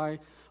God is by,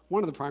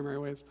 one of the primary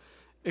ways,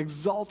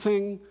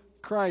 exalting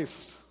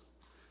Christ.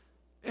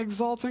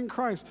 Exalting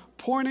Christ,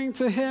 pointing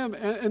to him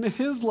and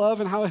his love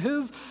and how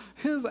his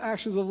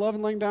actions of love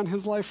and laying down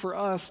his life for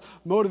us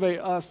motivate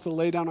us to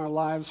lay down our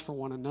lives for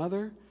one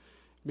another,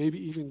 maybe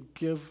even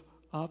give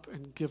up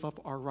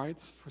our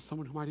rights for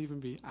someone who might even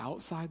be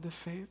outside the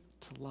faith,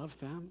 to love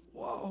them.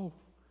 Whoa.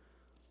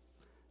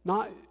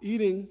 Not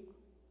eating,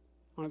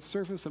 on its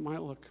surface, it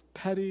might look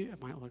petty, it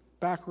might look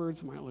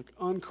backwards, it might look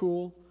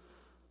uncool,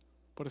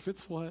 but if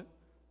it's what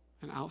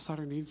an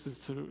outsider needs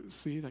is to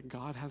see that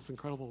God has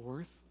incredible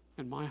worth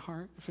in my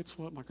heart, if it's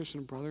what my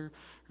Christian brother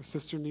or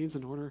sister needs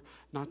in order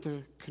not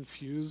to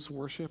confuse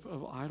worship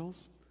of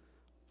idols,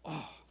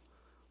 oh,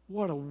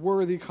 what a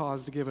worthy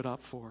cause to give it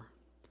up for.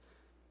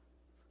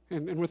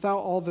 And without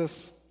all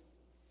this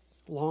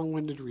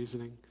long-winded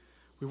reasoning,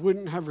 we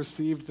wouldn't have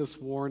received this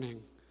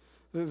warning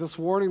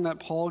that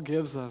Paul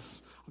gives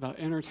us about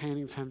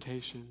entertaining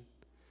temptation.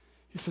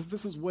 He says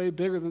this is way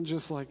bigger than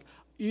just like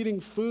eating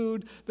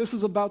food. This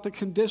is about the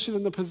condition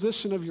and the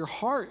position of your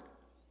heart.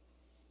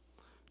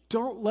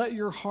 Don't let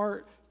your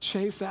heart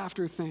chase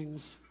after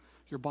things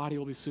your body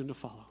will be soon to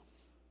follow.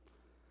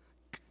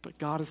 But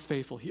God is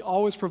faithful. He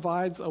always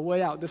provides a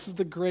way out. This is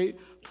the great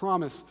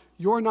promise.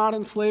 You're not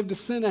enslaved to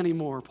sin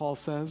anymore, Paul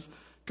says.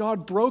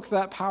 God broke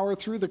that power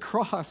through the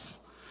cross.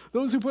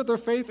 Those who put their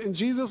faith in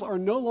Jesus are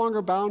no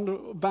longer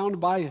bound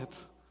by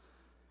it.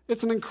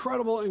 It's an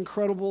incredible,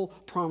 incredible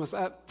promise.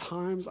 At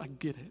times, I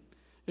get it.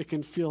 It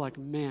can feel like,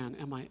 man,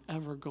 am I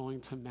ever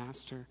going to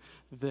master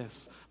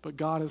this? But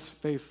God is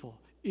faithful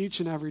each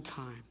and every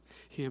time.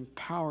 He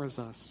empowers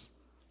us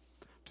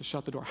to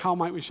shut the door. How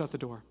might we shut the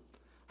door?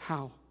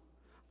 How?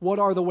 What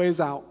are the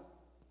ways out?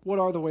 What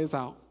are the ways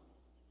out?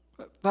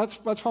 That's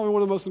probably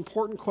one of the most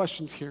important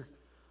questions here.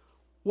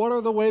 What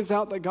are the ways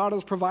out that God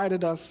has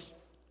provided us?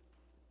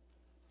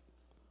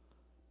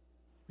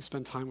 We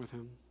spend time with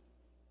him.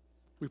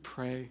 We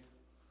pray.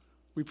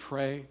 We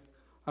pray.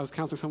 I was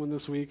counseling someone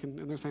this week,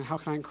 and they're saying, how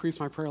can I increase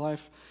my prayer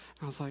life?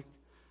 And I was like,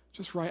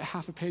 just write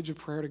half a page of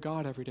prayer to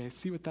God every day.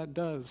 See what that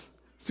does.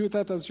 See what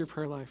that does to your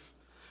prayer life.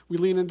 We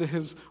lean into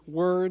his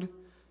word.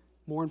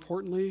 More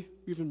importantly,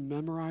 we even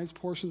memorize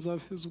portions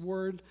of his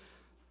word.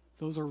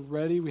 Those are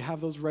ready. We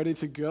have those ready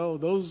to go.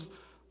 Those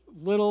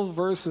little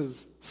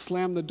verses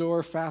slam the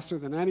door faster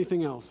than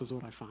anything else is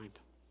what I find.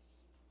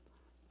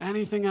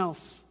 Anything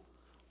else.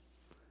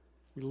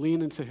 We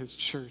lean into his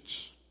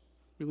church.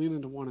 We lean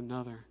into one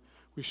another.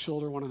 We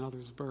shoulder one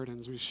another's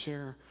burdens. We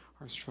share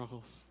our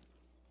struggles.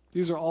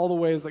 These are all the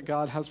ways that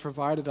God has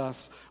provided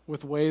us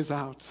with ways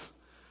out.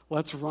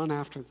 Let's run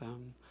after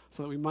them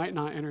so that we might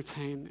not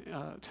entertain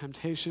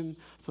temptation,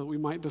 so that we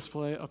might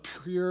display a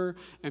pure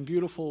and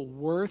beautiful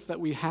worth that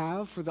we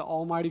have for the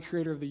almighty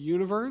creator of the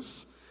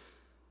universe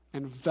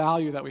and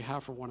value that we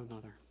have for one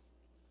another.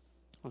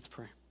 Let's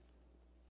pray.